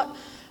vocal or not,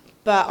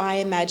 but I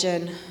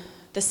imagine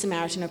the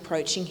Samaritan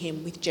approaching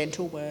him with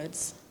gentle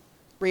words,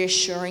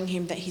 reassuring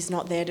him that he's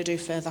not there to do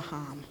further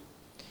harm,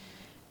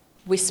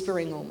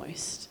 whispering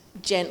almost,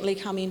 gently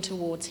coming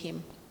towards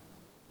him.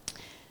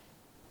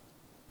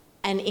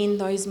 And in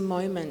those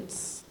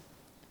moments,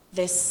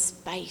 there's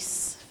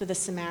space for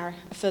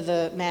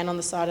the man on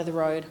the side of the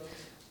road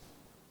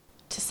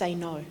to say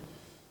no,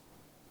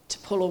 to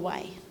pull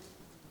away.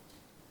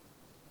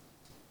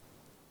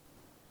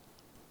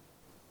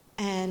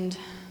 And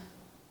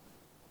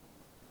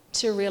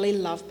to really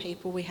love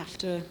people, we have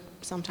to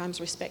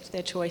sometimes respect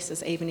their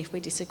choices, even if we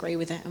disagree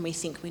with it and we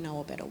think we know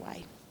a better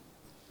way.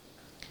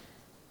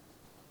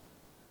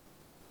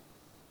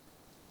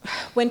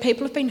 When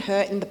people have been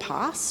hurt in the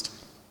past,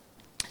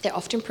 they're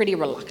often pretty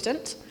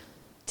reluctant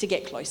to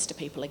get close to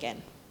people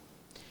again.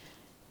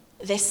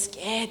 They're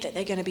scared that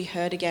they're going to be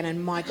hurt again,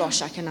 and my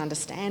gosh, I can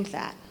understand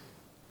that.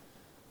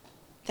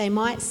 They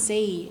might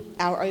see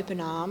our open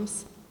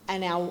arms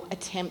and our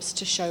attempts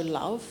to show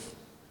love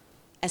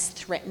as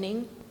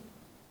threatening,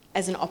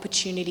 as an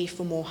opportunity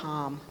for more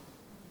harm.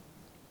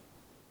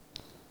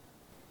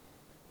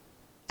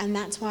 And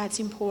that's why it's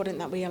important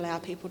that we allow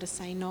people to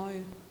say no,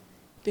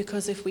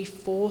 because if we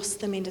force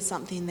them into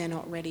something they're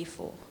not ready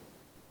for,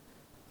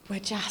 we're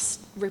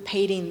just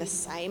repeating the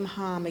same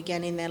harm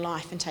again in their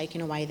life and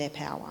taking away their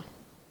power.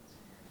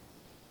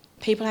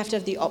 People have to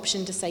have the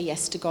option to say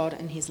yes to God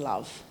and his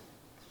love.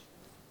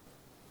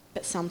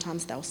 But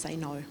sometimes they'll say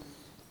no.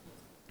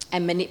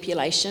 And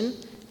manipulation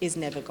is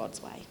never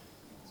God's way.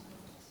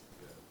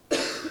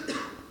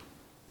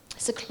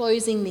 So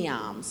closing the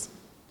arms.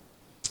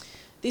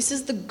 This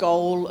is the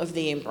goal of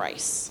the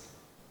embrace.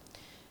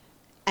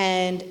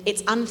 And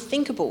it's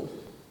unthinkable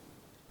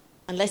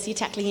unless you're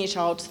tackling your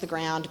child to the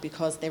ground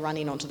because they're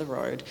running onto the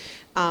road,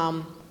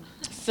 for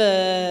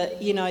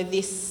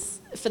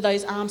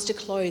those arms to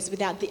close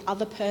without the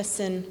other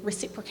person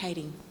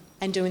reciprocating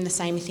and doing the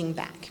same thing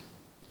back.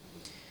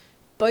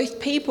 Both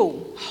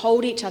people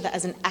hold each other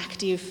as an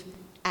active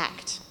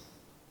act.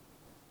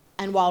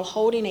 And while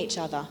holding each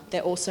other,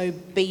 they're also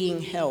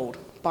being held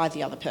by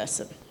the other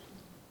person.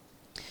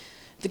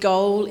 The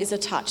goal is a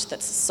touch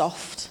that's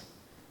soft,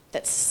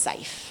 that's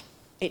safe.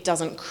 It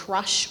doesn't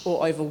crush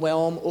or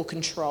overwhelm or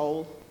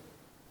control.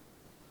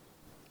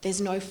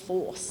 There's no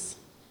force.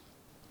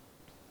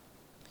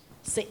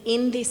 So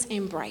in this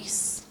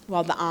embrace,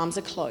 while the arms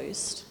are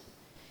closed,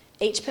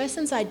 each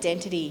person's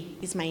identity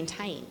is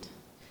maintained.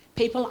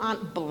 People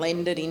aren't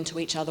blended into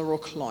each other or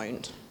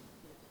cloned.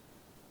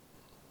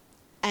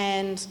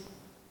 And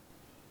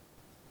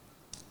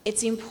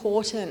it's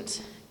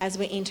important as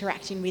we're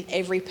interacting with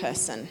every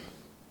person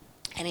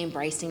and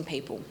embracing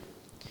people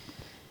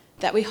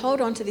that we hold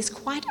on to this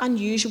quite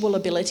unusual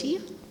ability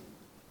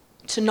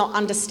to not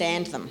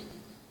understand them.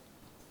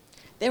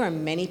 There are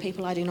many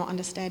people I do not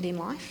understand in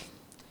life,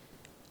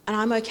 And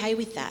I'm okay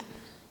with that.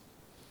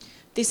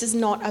 This is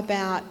not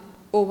about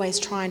always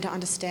trying to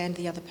understand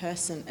the other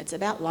person. It's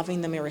about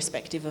loving them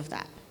irrespective of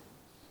that.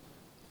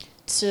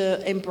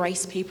 To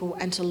embrace people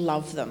and to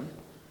love them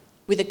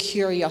with a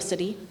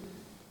curiosity,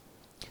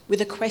 with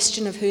a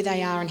question of who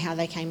they are and how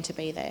they came to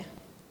be there,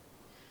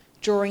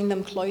 drawing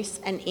them close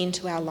and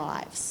into our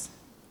lives,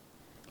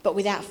 but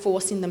without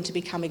forcing them to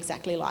become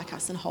exactly like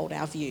us and hold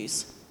our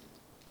views.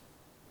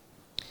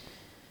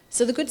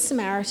 So the Good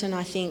Samaritan,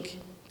 I think,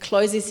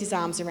 closes his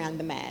arms around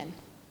the man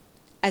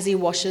as he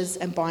washes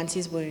and binds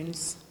his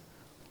wounds,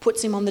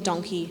 puts him on the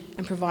donkey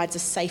and provides a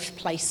safe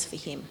place for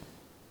him.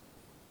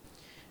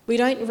 We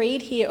don't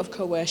read here of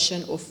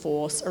coercion or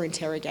force or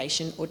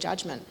interrogation or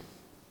judgment.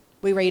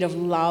 We read of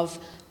love,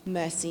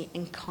 mercy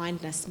and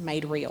kindness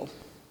made real.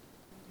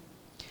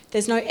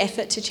 There's no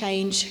effort to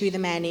change who the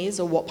man is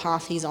or what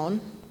path he's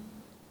on.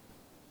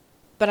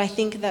 But I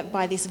think that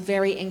by this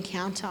very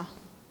encounter,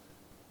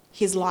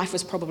 his life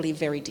was probably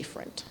very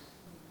different.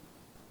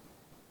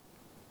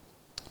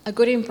 A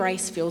good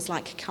embrace feels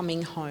like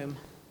coming home.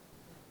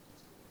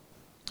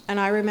 And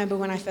I remember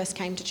when I first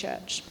came to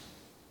church,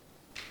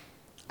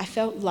 I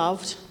felt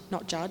loved,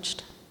 not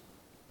judged.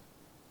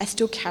 I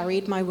still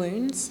carried my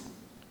wounds,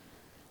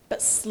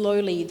 but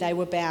slowly they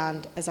were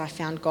bound as I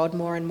found God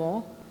more and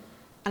more,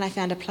 and I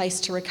found a place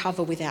to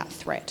recover without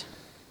threat.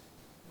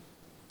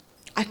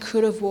 I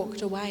could have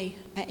walked away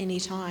at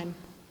any time,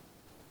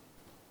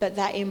 but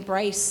that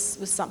embrace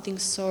was something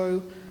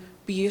so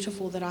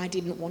beautiful that I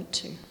didn't want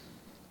to.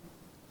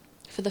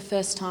 For the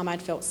first time,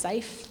 I'd felt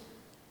safe,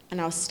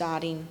 and I was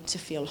starting to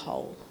feel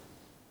whole.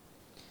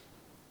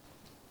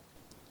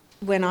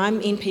 When I'm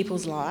in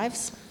people's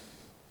lives,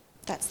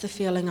 that's the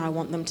feeling I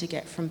want them to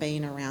get from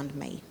being around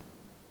me.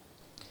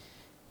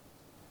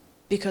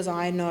 Because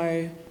I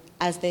know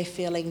as they're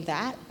feeling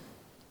that,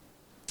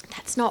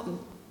 that's not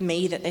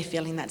me that they're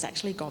feeling, that's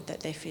actually God that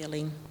they're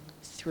feeling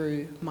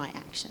through my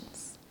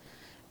actions.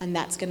 And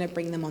that's going to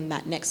bring them on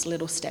that next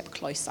little step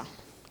closer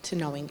to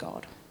knowing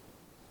God.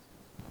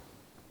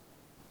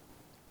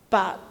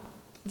 But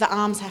the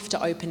arms have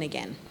to open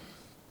again.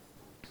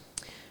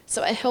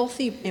 So a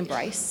healthy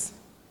embrace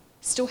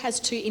still has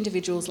two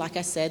individuals, like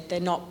I said, they're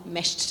not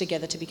meshed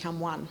together to become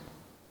one.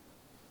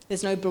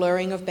 There's no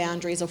blurring of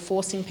boundaries or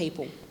forcing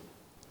people.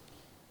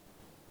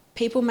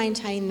 People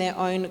maintain their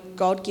own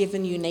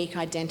God-given unique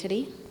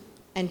identity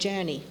and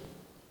journey.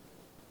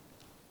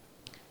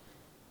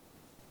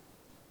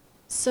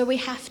 So we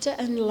have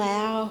to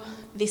allow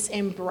this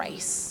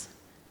embrace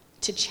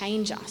to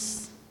change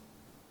us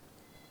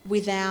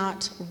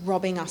without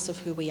robbing us of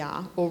who we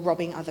are or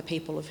robbing other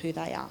people of who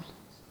they are.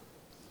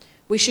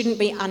 We shouldn't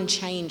be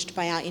unchanged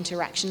by our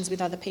interactions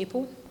with other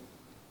people,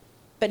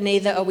 but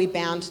neither are we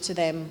bound to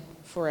them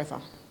forever.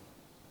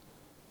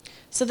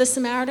 So the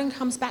Samaritan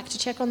comes back to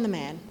check on the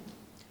man,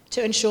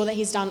 to ensure that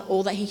he's done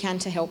all that he can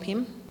to help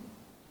him,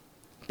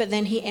 but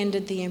then he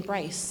ended the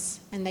embrace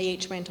and they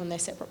each went on their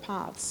separate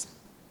paths.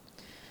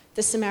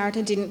 The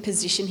Samaritan didn't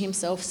position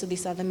himself so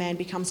this other man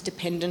becomes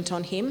dependent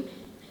on him,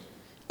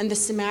 and the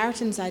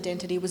Samaritan's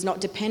identity was not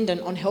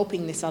dependent on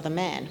helping this other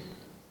man.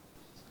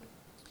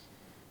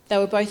 They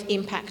were both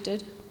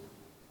impacted,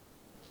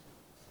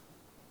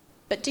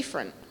 but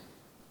different.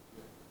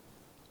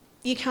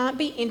 You can't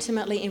be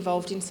intimately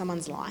involved in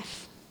someone's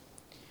life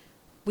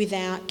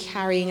without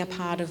carrying a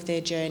part of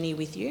their journey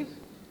with you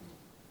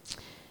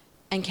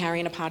and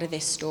carrying a part of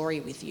their story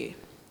with you.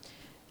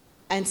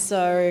 And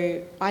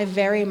so I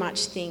very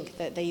much think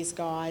that these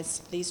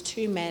guys, these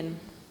two men,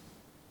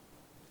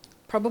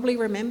 probably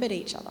remembered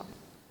each other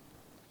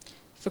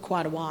for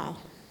quite a while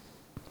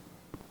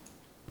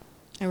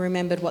and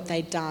remembered what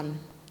they'd done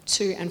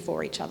to and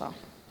for each other.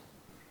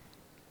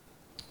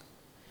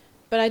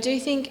 But I do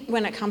think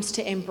when it comes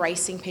to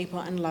embracing people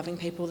and loving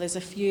people, there's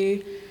a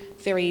few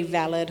very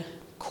valid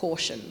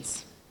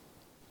cautions.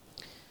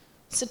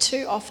 So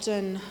too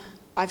often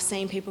I've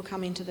seen people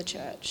come into the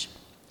church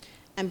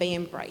and be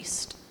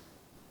embraced,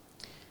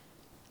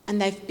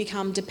 and they've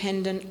become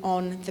dependent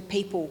on the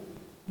people,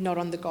 not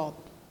on the God.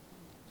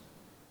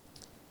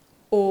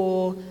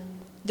 Or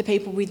the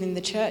people within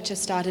the church have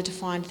started to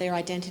find their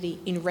identity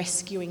in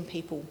rescuing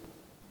people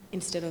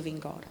instead of in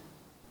God.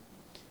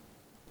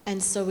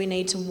 And so we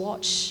need to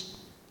watch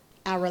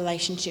our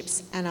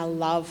relationships and our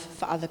love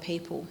for other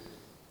people,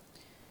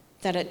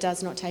 that it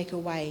does not take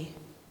away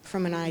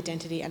from an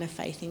identity and a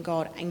faith in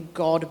God, and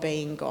God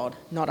being God,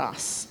 not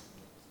us.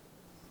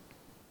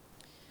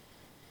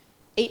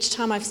 Each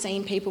time I've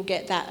seen people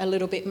get that a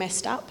little bit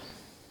messed up,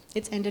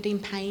 it's ended in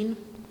pain,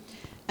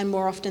 and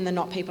more often than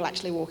not, people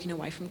actually walking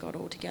away from God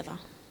altogether.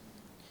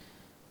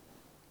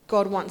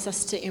 God wants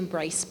us to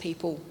embrace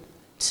people,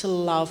 to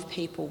love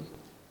people,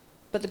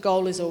 but the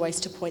goal is always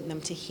to point them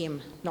to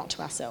Him, not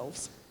to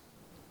ourselves.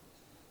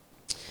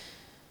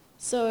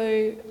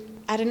 So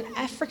at an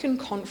African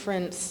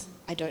conference,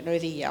 I don't know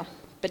the year,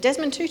 but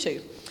Desmond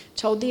Tutu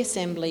told the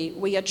assembly,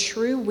 "We are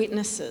true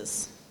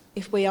witnesses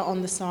if we are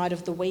on the side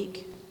of the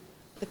weak,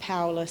 the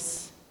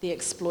powerless, the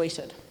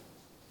exploited."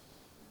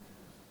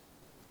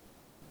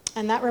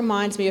 And that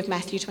reminds me of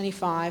Matthew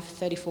 25,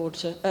 34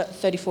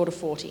 to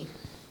 40.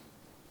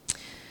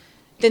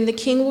 Then the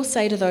king will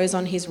say to those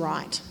on his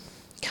right,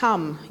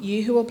 "Come,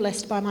 you who are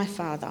blessed by my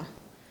Father,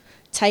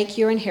 take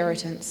your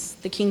inheritance,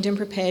 the kingdom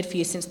prepared for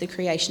you since the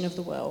creation of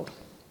the world.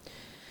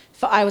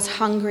 For I was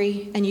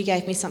hungry, and you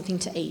gave me something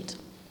to eat.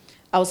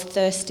 I was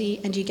thirsty,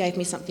 and you gave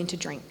me something to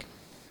drink.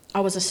 I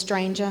was a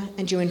stranger,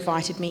 and you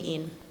invited me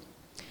in.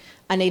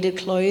 I needed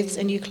clothes,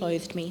 and you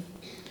clothed me.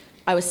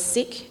 I was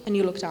sick, and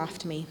you looked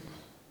after me.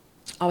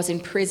 I was in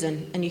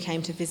prison, and you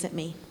came to visit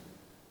me."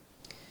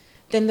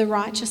 Then the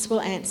righteous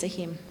will answer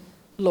him,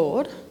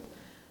 "Lord,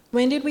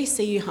 when did we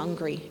see you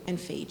hungry and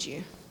feed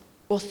you,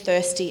 or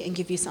thirsty and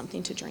give you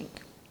something to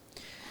drink?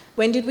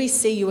 When did we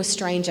see you a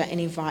stranger and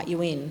invite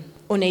you in,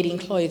 or needing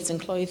clothes and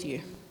clothe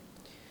you?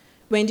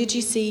 When did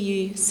you see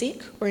you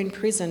sick or in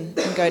prison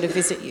and go to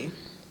visit you?"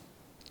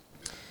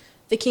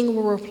 The king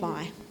will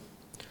reply,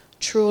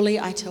 "Truly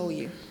I tell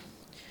you,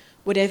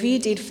 whatever you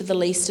did for the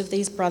least of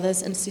these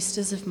brothers and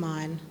sisters of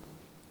mine,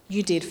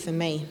 you did for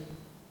me."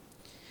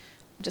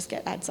 Just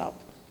get ads up.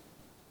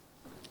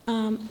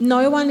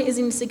 No one is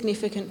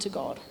insignificant to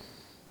God.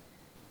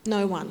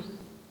 No one.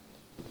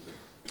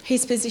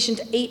 He's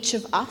positioned each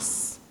of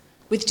us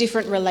with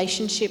different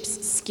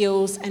relationships,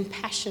 skills, and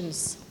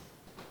passions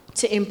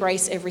to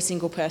embrace every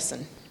single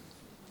person.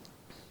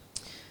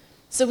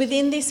 So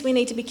within this, we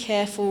need to be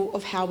careful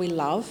of how we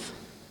love,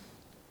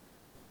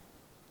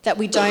 that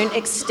we don't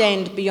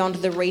extend beyond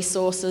the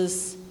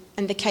resources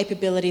and the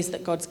capabilities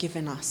that God's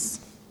given us,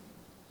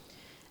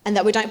 and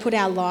that we don't put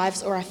our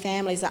lives or our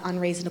families at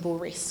unreasonable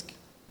risk.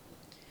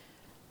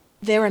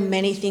 There are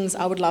many things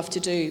I would love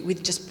to do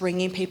with just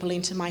bringing people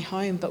into my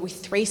home, but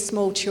with 3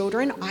 small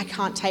children, I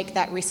can't take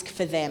that risk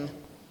for them.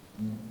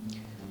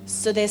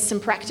 So there's some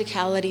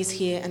practicalities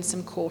here and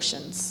some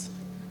cautions.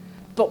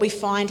 But we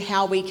find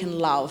how we can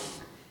love,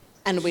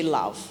 and we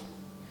love.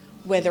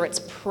 Whether it's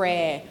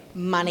prayer,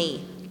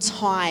 money,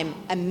 time,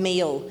 a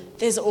meal,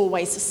 there's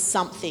always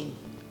something,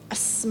 a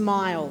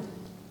smile.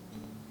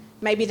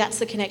 Maybe that's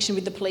the connection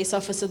with the police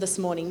officer this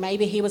morning.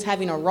 Maybe he was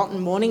having a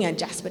rotten morning and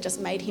Jasper just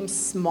made him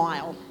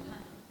smile.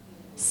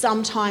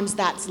 Sometimes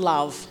that's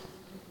love.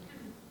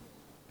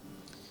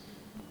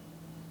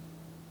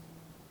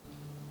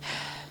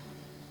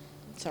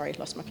 Sorry,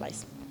 lost my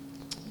place.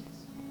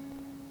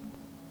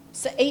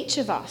 So each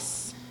of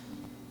us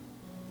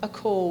are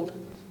called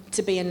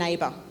to be a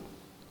neighbour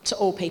to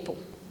all people.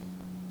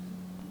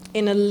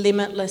 In a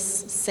limitless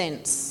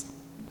sense,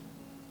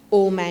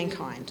 all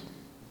mankind,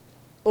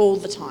 all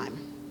the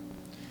time,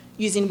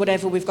 using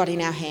whatever we've got in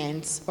our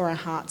hands or our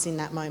hearts in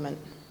that moment,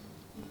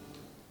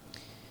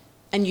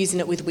 and using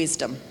it with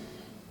wisdom.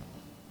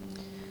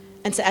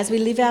 And so as we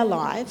live our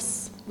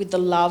lives with the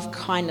love,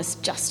 kindness,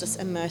 justice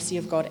and mercy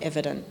of God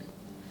evident,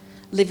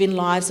 living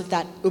lives of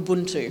that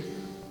Ubuntu,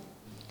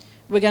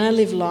 we're going to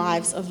live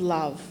lives of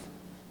love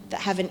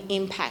that have an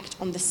impact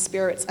on the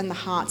spirits and the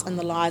hearts and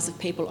the lives of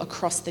people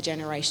across the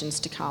generations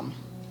to come.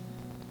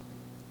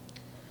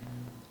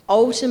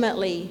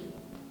 Ultimately,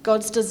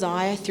 God's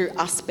desire through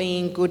us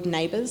being good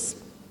neighbours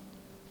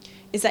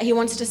is that he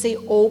wants to see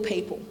all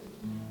people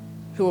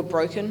who are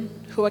broken,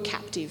 who are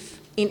captive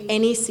in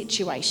any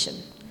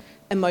situation,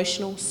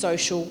 emotional,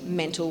 social,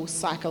 mental,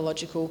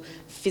 psychological,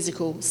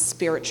 physical,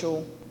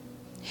 spiritual,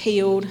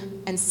 healed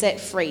and set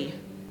free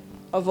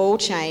of all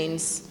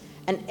chains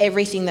and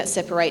everything that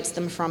separates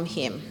them from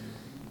him.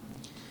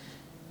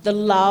 The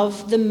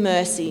love, the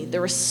mercy,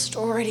 the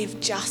restorative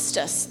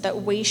justice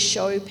that we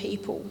show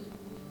people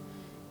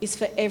is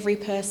for every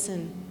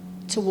person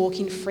to walk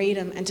in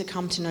freedom and to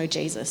come to know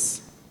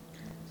Jesus.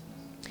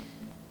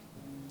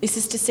 This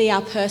is to see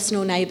our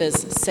personal neighbours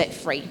set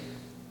free,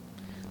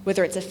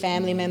 whether it's a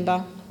family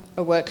member,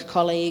 a work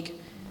colleague,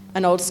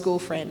 an old school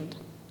friend,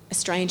 a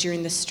stranger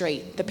in the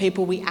street, the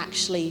people we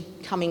actually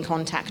come in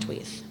contact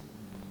with.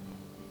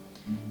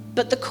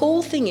 But the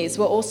cool thing is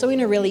we're also in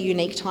a really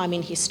unique time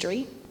in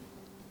history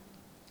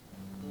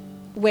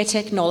where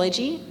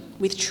technology,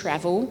 with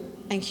travel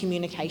and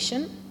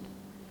communication,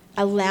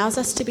 allows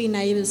us to be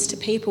neighbours to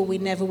people we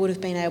never would have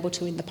been able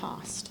to in the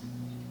past.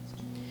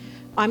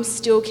 I'm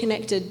still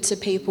connected to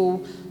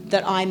people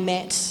that I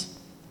met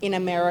in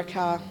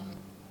America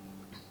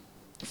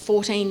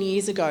 14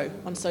 years ago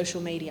on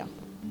social media.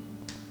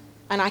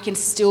 And I can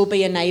still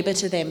be a neighbour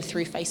to them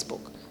through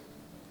Facebook.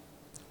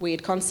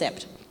 Weird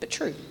concept, but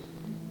true.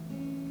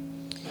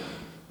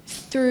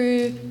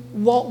 Through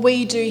what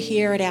we do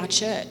here at our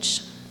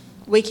church,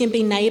 we can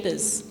be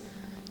neighbours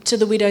to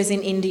the widows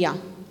in India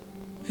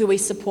who we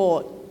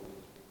support,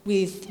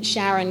 with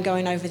Sharon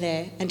going over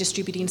there and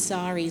distributing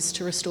saris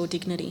to restore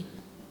dignity.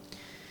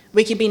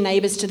 We could be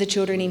neighbours to the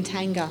children in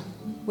Tanga,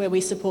 where we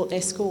support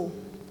their school.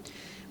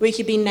 We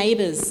could be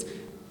neighbours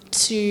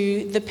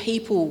to the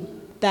people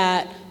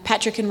that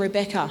Patrick and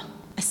Rebecca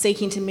are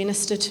seeking to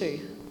minister to.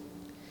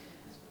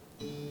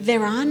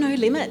 There are no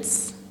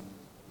limits.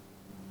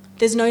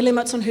 There's no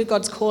limits on who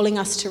God's calling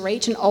us to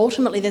reach, and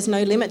ultimately there's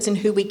no limits in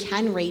who we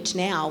can reach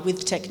now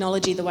with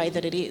technology the way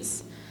that it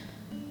is.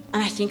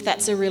 And I think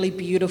that's a really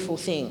beautiful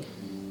thing.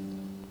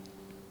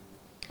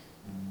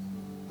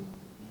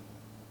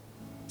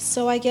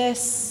 So I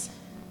guess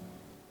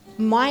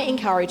my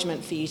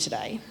encouragement for you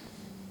today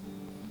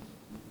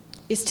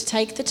is to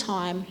take the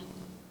time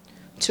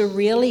to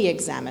really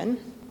examine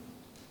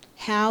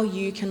how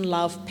you can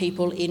love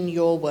people in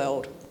your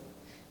world,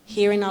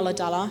 here in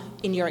Ulladulla,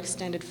 in your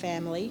extended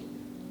family,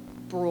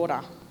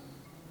 broader,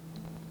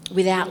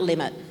 without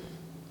limit.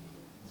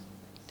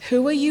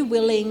 Who are you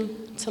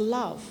willing to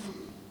love?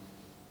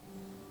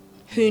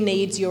 Who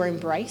needs your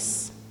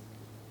embrace?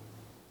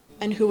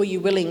 And who are you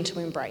willing to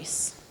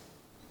embrace?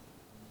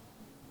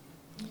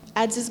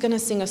 Ads is going to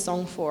sing a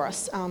song for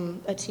us,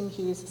 a Tim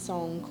Hughes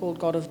song called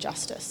God of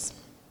Justice.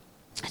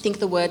 I think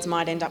the words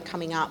might end up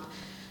coming up.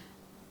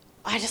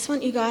 I just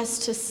want you guys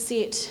to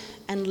sit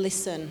and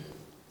listen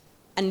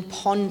and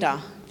ponder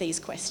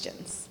these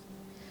questions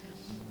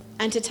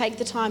and to take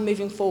the time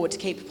moving forward to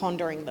keep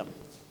pondering them.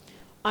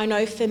 I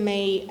know for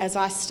me, as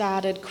I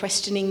started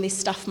questioning this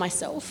stuff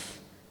myself,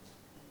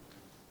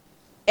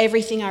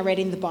 everything I read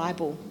in the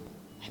Bible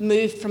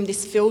moved from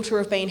this filter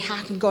of being,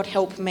 how can God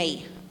help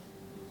me?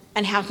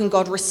 And how can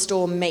God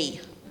restore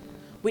me?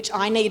 Which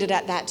I needed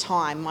at that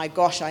time. My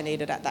gosh, I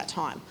needed at that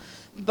time.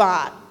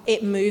 But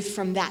it moved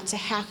from that to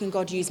how can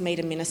God use me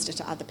to minister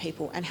to other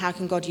people? And how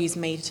can God use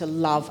me to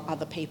love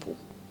other people?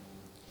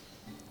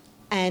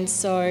 And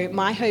so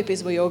my hope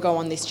is we all go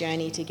on this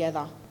journey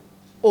together,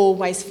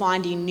 always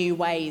finding new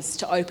ways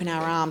to open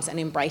our arms and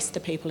embrace the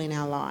people in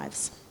our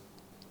lives.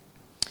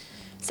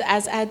 So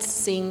as Ads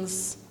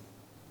sings,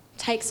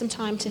 take some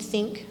time to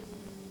think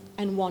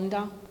and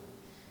wonder.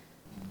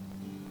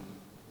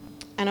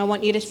 And I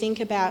want you to think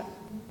about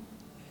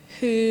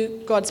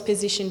who God's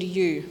positioned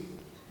you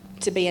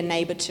to be a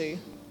neighbour to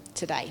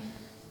today.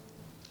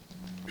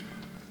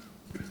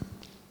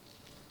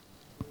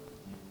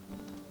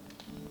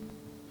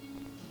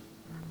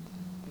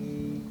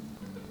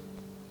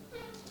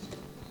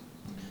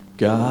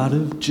 God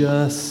of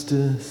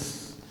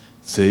justice,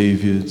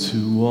 Saviour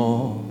to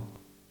all,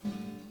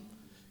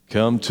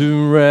 come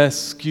to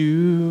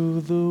rescue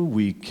the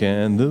weak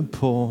and the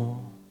poor,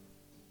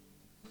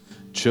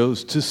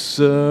 chose to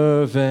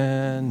serve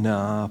and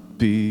not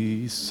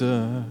be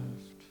served.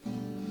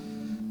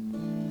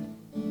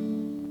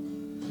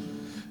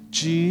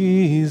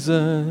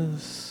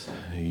 Jesus,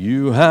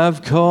 you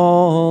have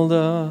called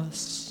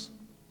us.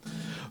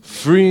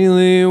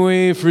 Freely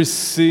we've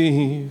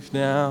received,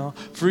 now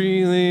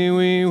freely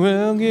we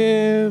will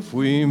give.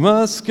 We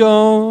must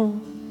go,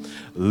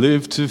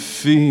 live to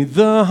feed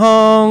the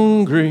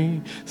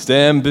hungry,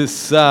 stand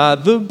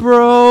beside the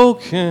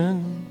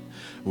broken.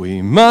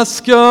 We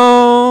must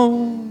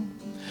go,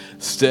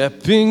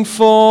 stepping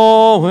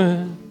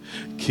forward,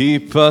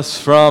 keep us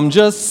from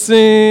just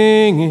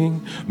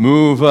singing,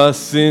 move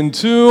us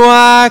into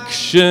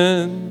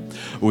action.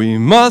 We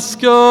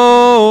must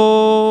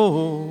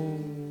go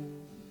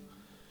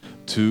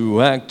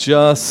to act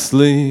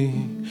justly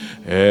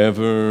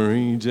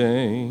every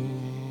day,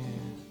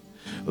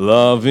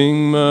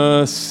 loving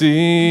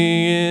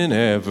mercy in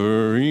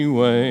every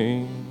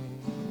way,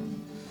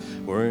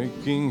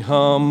 working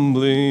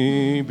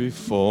humbly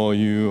before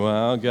you,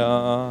 our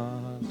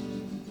God.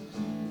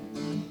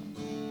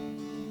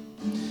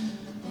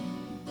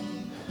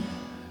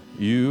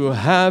 You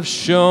have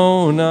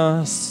shown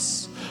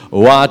us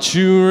what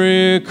you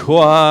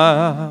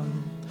require.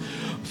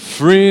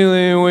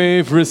 Freely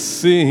we've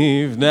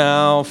received,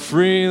 now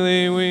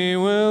freely we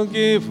will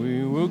give.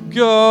 We will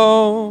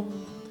go,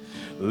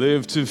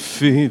 live to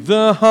feed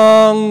the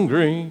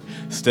hungry,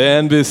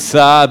 stand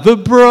beside the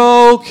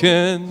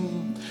broken.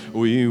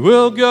 We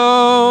will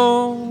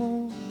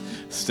go,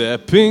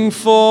 stepping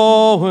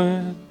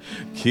forward,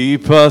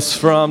 keep us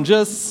from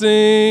just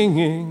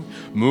singing,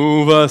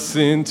 move us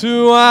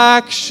into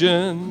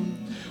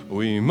action.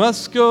 We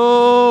must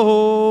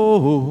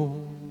go.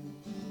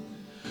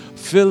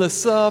 Fill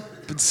us up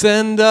and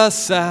send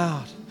us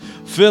out.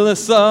 Fill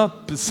us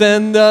up and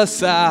send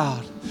us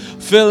out.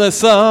 Fill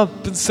us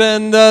up and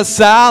send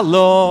us out,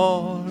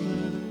 Lord.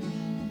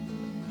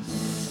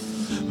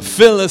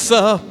 Fill us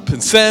up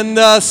and send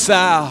us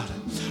out.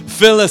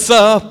 Fill us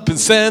up and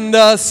send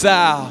us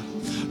out.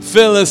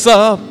 Fill us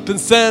up and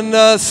send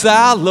us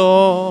out,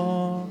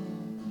 Lord.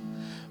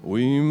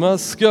 We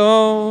must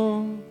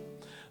go,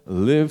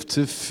 live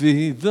to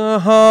feed the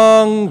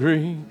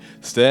hungry,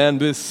 stand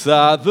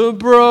beside the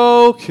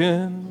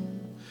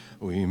broken.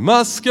 We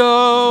must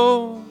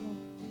go,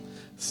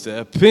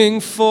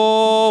 stepping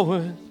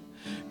forward,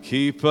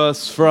 keep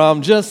us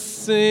from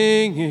just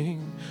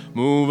singing,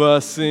 move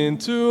us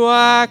into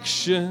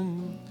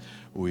action.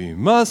 We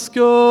must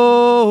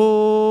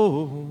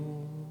go.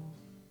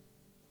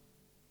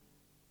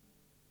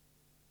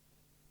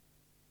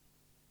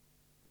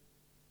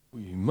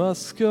 We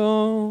must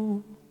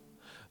go,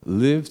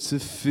 live to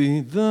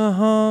feed the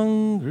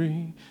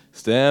hungry,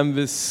 stand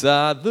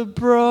beside the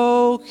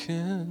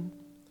broken.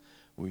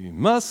 We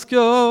must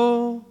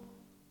go,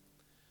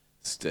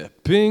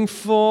 stepping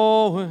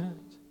forward,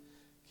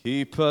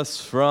 keep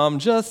us from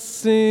just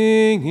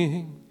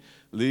singing,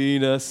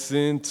 lead us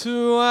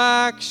into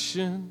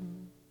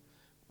action.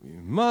 We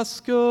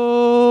must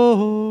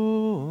go.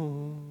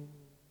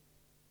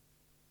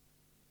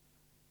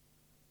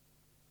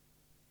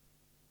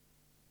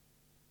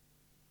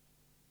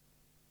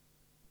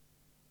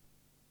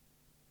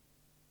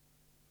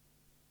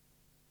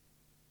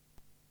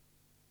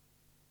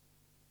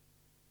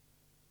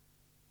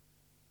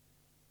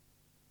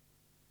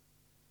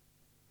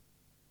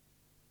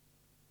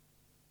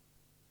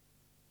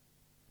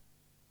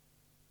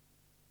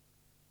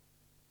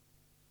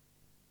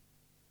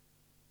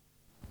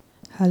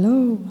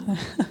 Hello.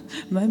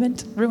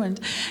 Moment ruined.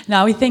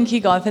 No, we thank you,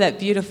 God, for that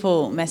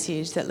beautiful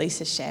message that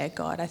Lisa shared,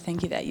 God. I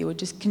thank you that you would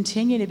just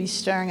continue to be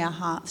stirring our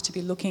hearts, to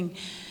be looking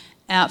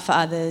out for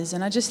others.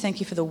 And I just thank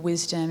you for the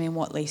wisdom in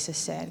what Lisa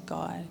said,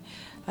 God.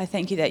 I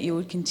thank you that you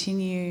would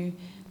continue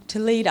to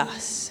lead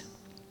us.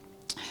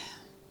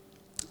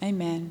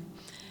 Amen.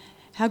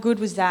 How good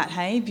was that,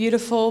 hey?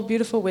 Beautiful,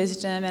 beautiful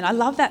wisdom. And I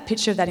love that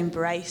picture of that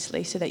embrace,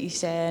 Lisa, that you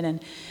said.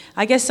 And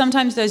I guess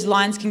sometimes those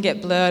lines can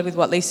get blurred with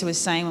what Lisa was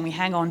saying when we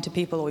hang on to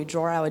people or we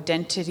draw our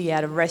identity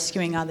out of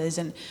rescuing others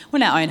and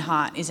when our own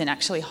heart isn't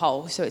actually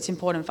whole. So it's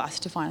important for us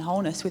to find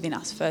wholeness within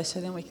us first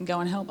so then we can go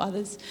and help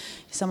others.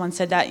 Someone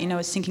said that,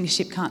 a sinking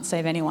ship can't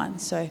save anyone.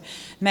 So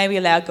may we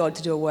allow God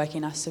to do a work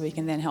in us so we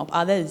can then help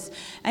others.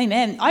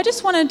 Amen. I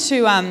just wanted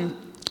to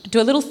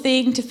do a little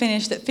thing to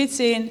finish that fits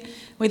in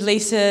with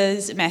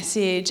Lisa's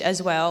message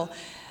as well.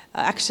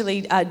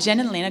 Jen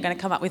and Lynn are going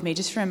to come up with me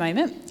just for a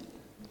moment.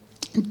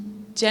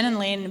 Jen and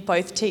Lynn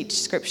both teach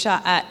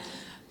scripture at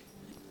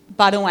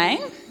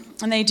Budawang,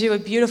 and they do a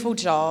beautiful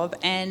job.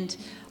 And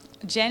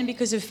Jen,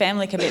 because of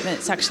family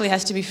commitments, actually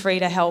has to be free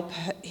to help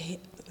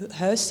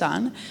her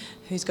son,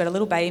 who's got a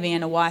little baby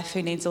and a wife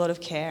who needs a lot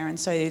of care. And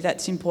so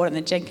that's important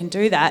that Jen can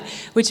do that,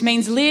 which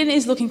means Lynn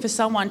is looking for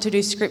someone to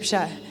do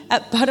scripture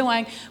at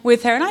Budawang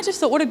with her. And I just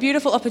thought, what a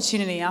beautiful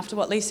opportunity after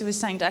what Lisa was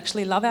saying to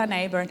actually love our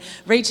neighbour and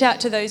reach out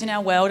to those in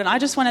our world. And I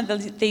just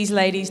wanted these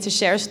ladies to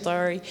share a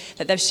story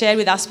that they've shared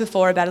with us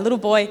before about a little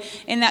boy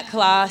in that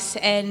class.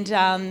 And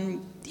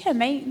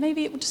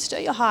maybe it will just stir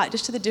your heart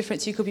just to the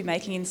difference you could be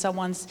making in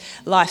someone's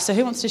life. So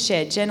who wants to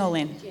share, Jen or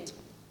Lynn?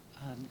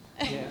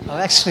 I'll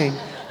actually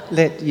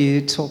let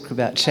you talk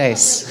about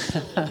Chase.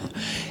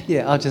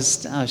 I'll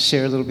just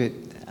share a little bit.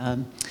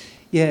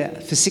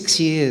 For 6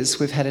 years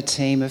we've had a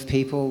team of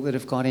people that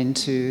have got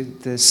into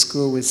the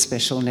school with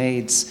special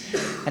needs,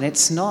 and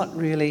it's not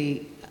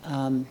really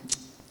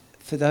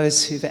for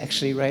those who've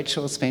actually,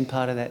 Rachel's been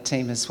part of that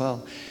team as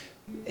well.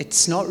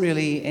 It's not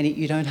really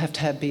you don't have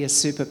to be a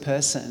super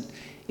person.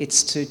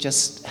 It's to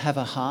just have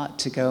a heart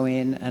to go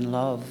in and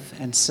love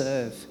and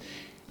serve.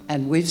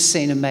 And we've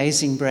seen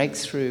amazing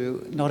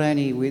breakthrough, not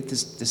only with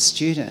the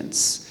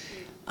students,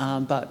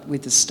 but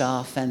with the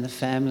staff and the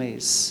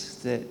families,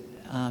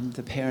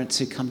 the parents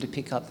who come to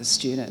pick up the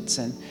students.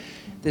 And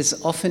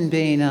there's often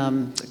been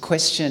a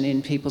question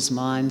in people's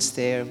minds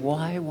there,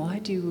 why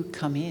do you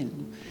come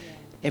in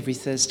every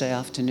Thursday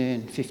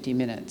afternoon, 50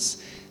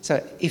 minutes?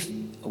 So if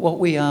what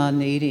we are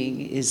needing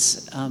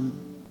is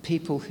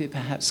people who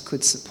perhaps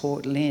could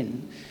support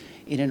Lynn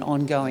in an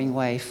ongoing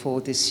way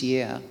for this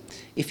year.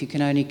 If you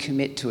can only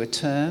commit to a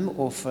term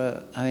or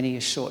for only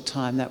a short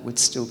time, that would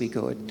still be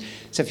good.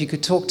 So if you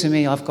could talk to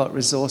me, I've got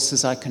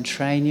resources, I can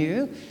train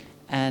you.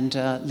 And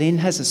Lynn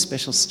has a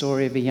special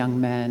story of a young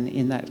man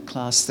in that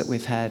class that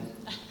we've had.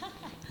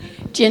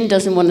 Jen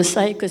doesn't want to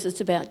say it because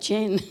it's about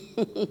Jen.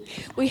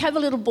 We have a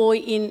little boy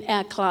in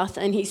our class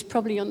and he's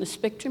probably on the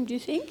spectrum, do you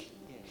think?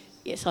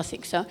 Yes, I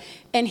think so.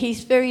 And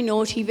he's very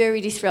naughty,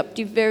 very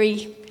disruptive,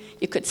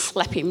 you could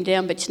slap him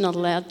down, but you're not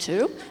allowed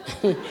to.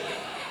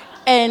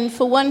 And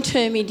for one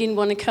term he didn't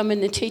want to come,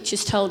 and the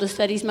teachers told us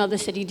that his mother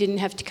said he didn't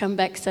have to come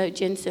back, so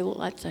Jen said, well,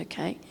 that's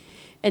okay.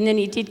 And then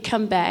he did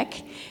come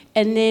back,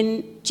 and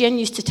then Jen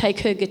used to take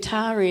her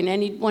guitar in,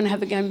 and he'd want to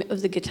have a game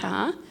of the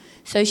guitar,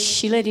 so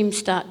she let him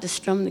start to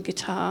strum the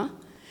guitar.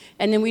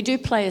 And then we do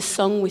play a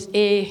song with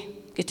air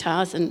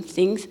guitars and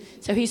things,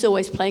 so he's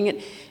always playing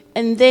it.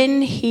 And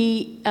then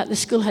he, at the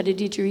school, had a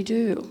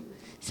didgeridoo.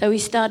 So he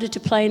started to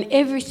play, and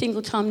every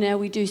single time now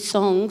we do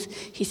songs,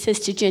 he says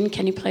to Jen,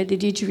 can you play the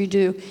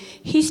didgeridoo?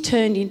 He's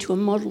turned into a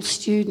model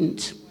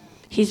student.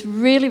 He's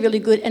really, really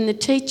good, and the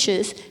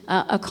teachers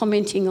are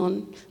commenting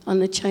on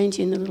the change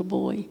in the little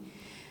boy.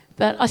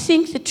 But I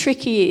think the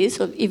trick is,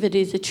 or if it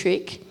is a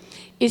trick,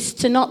 is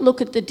to not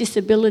look at the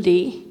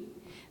disability,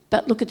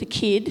 but look at the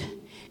kid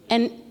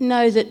and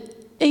know that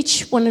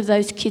each one of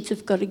those kids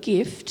have got a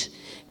gift.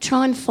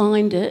 Try and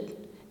find it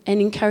and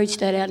encourage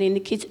that out in the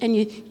kids, and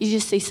you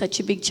just see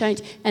such a big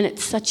change, and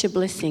it's such a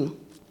blessing.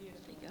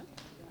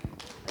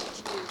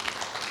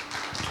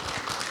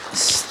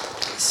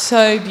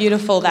 So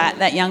beautiful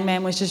that young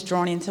man was just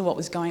drawn into what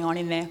was going on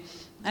in there.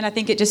 And I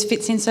think it just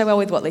fits in so well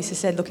with what Lisa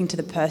said, looking to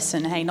the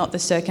person, hey, not the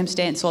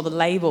circumstance or the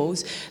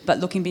labels, but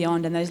looking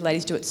beyond, and those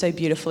ladies do it so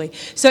beautifully.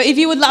 So if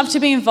you would love to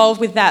be involved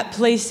with that,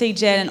 please see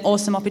Jen, an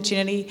awesome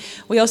opportunity.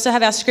 We also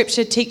have our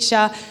scripture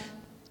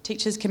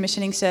teachers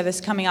commissioning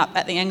service coming up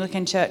at the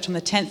Anglican Church on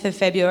the 10th of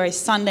February,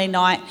 Sunday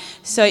night.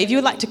 So if you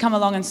would like to come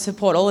along and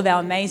support all of our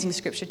amazing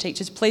scripture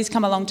teachers, please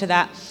come along to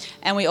that.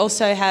 And we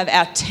also have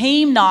our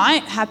team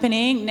night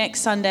happening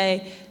next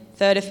Sunday,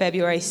 3rd of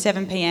February,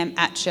 7 p.m.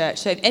 at church.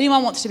 So if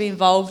anyone wants to be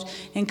involved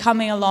in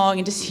coming along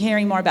and just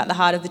hearing more about the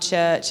heart of the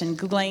church and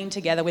glean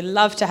together, we'd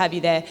love to have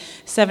you there,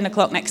 7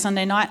 o'clock next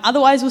Sunday night.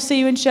 Otherwise, we'll see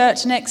you in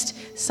church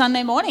next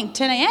Sunday morning,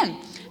 10 a.m.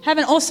 Have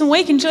an awesome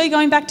week. Enjoy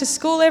going back to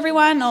school,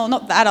 everyone. Or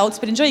not the adults,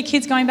 but enjoy your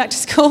kids going back to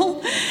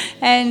school.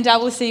 And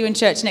we'll see you in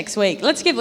church next week. Let's give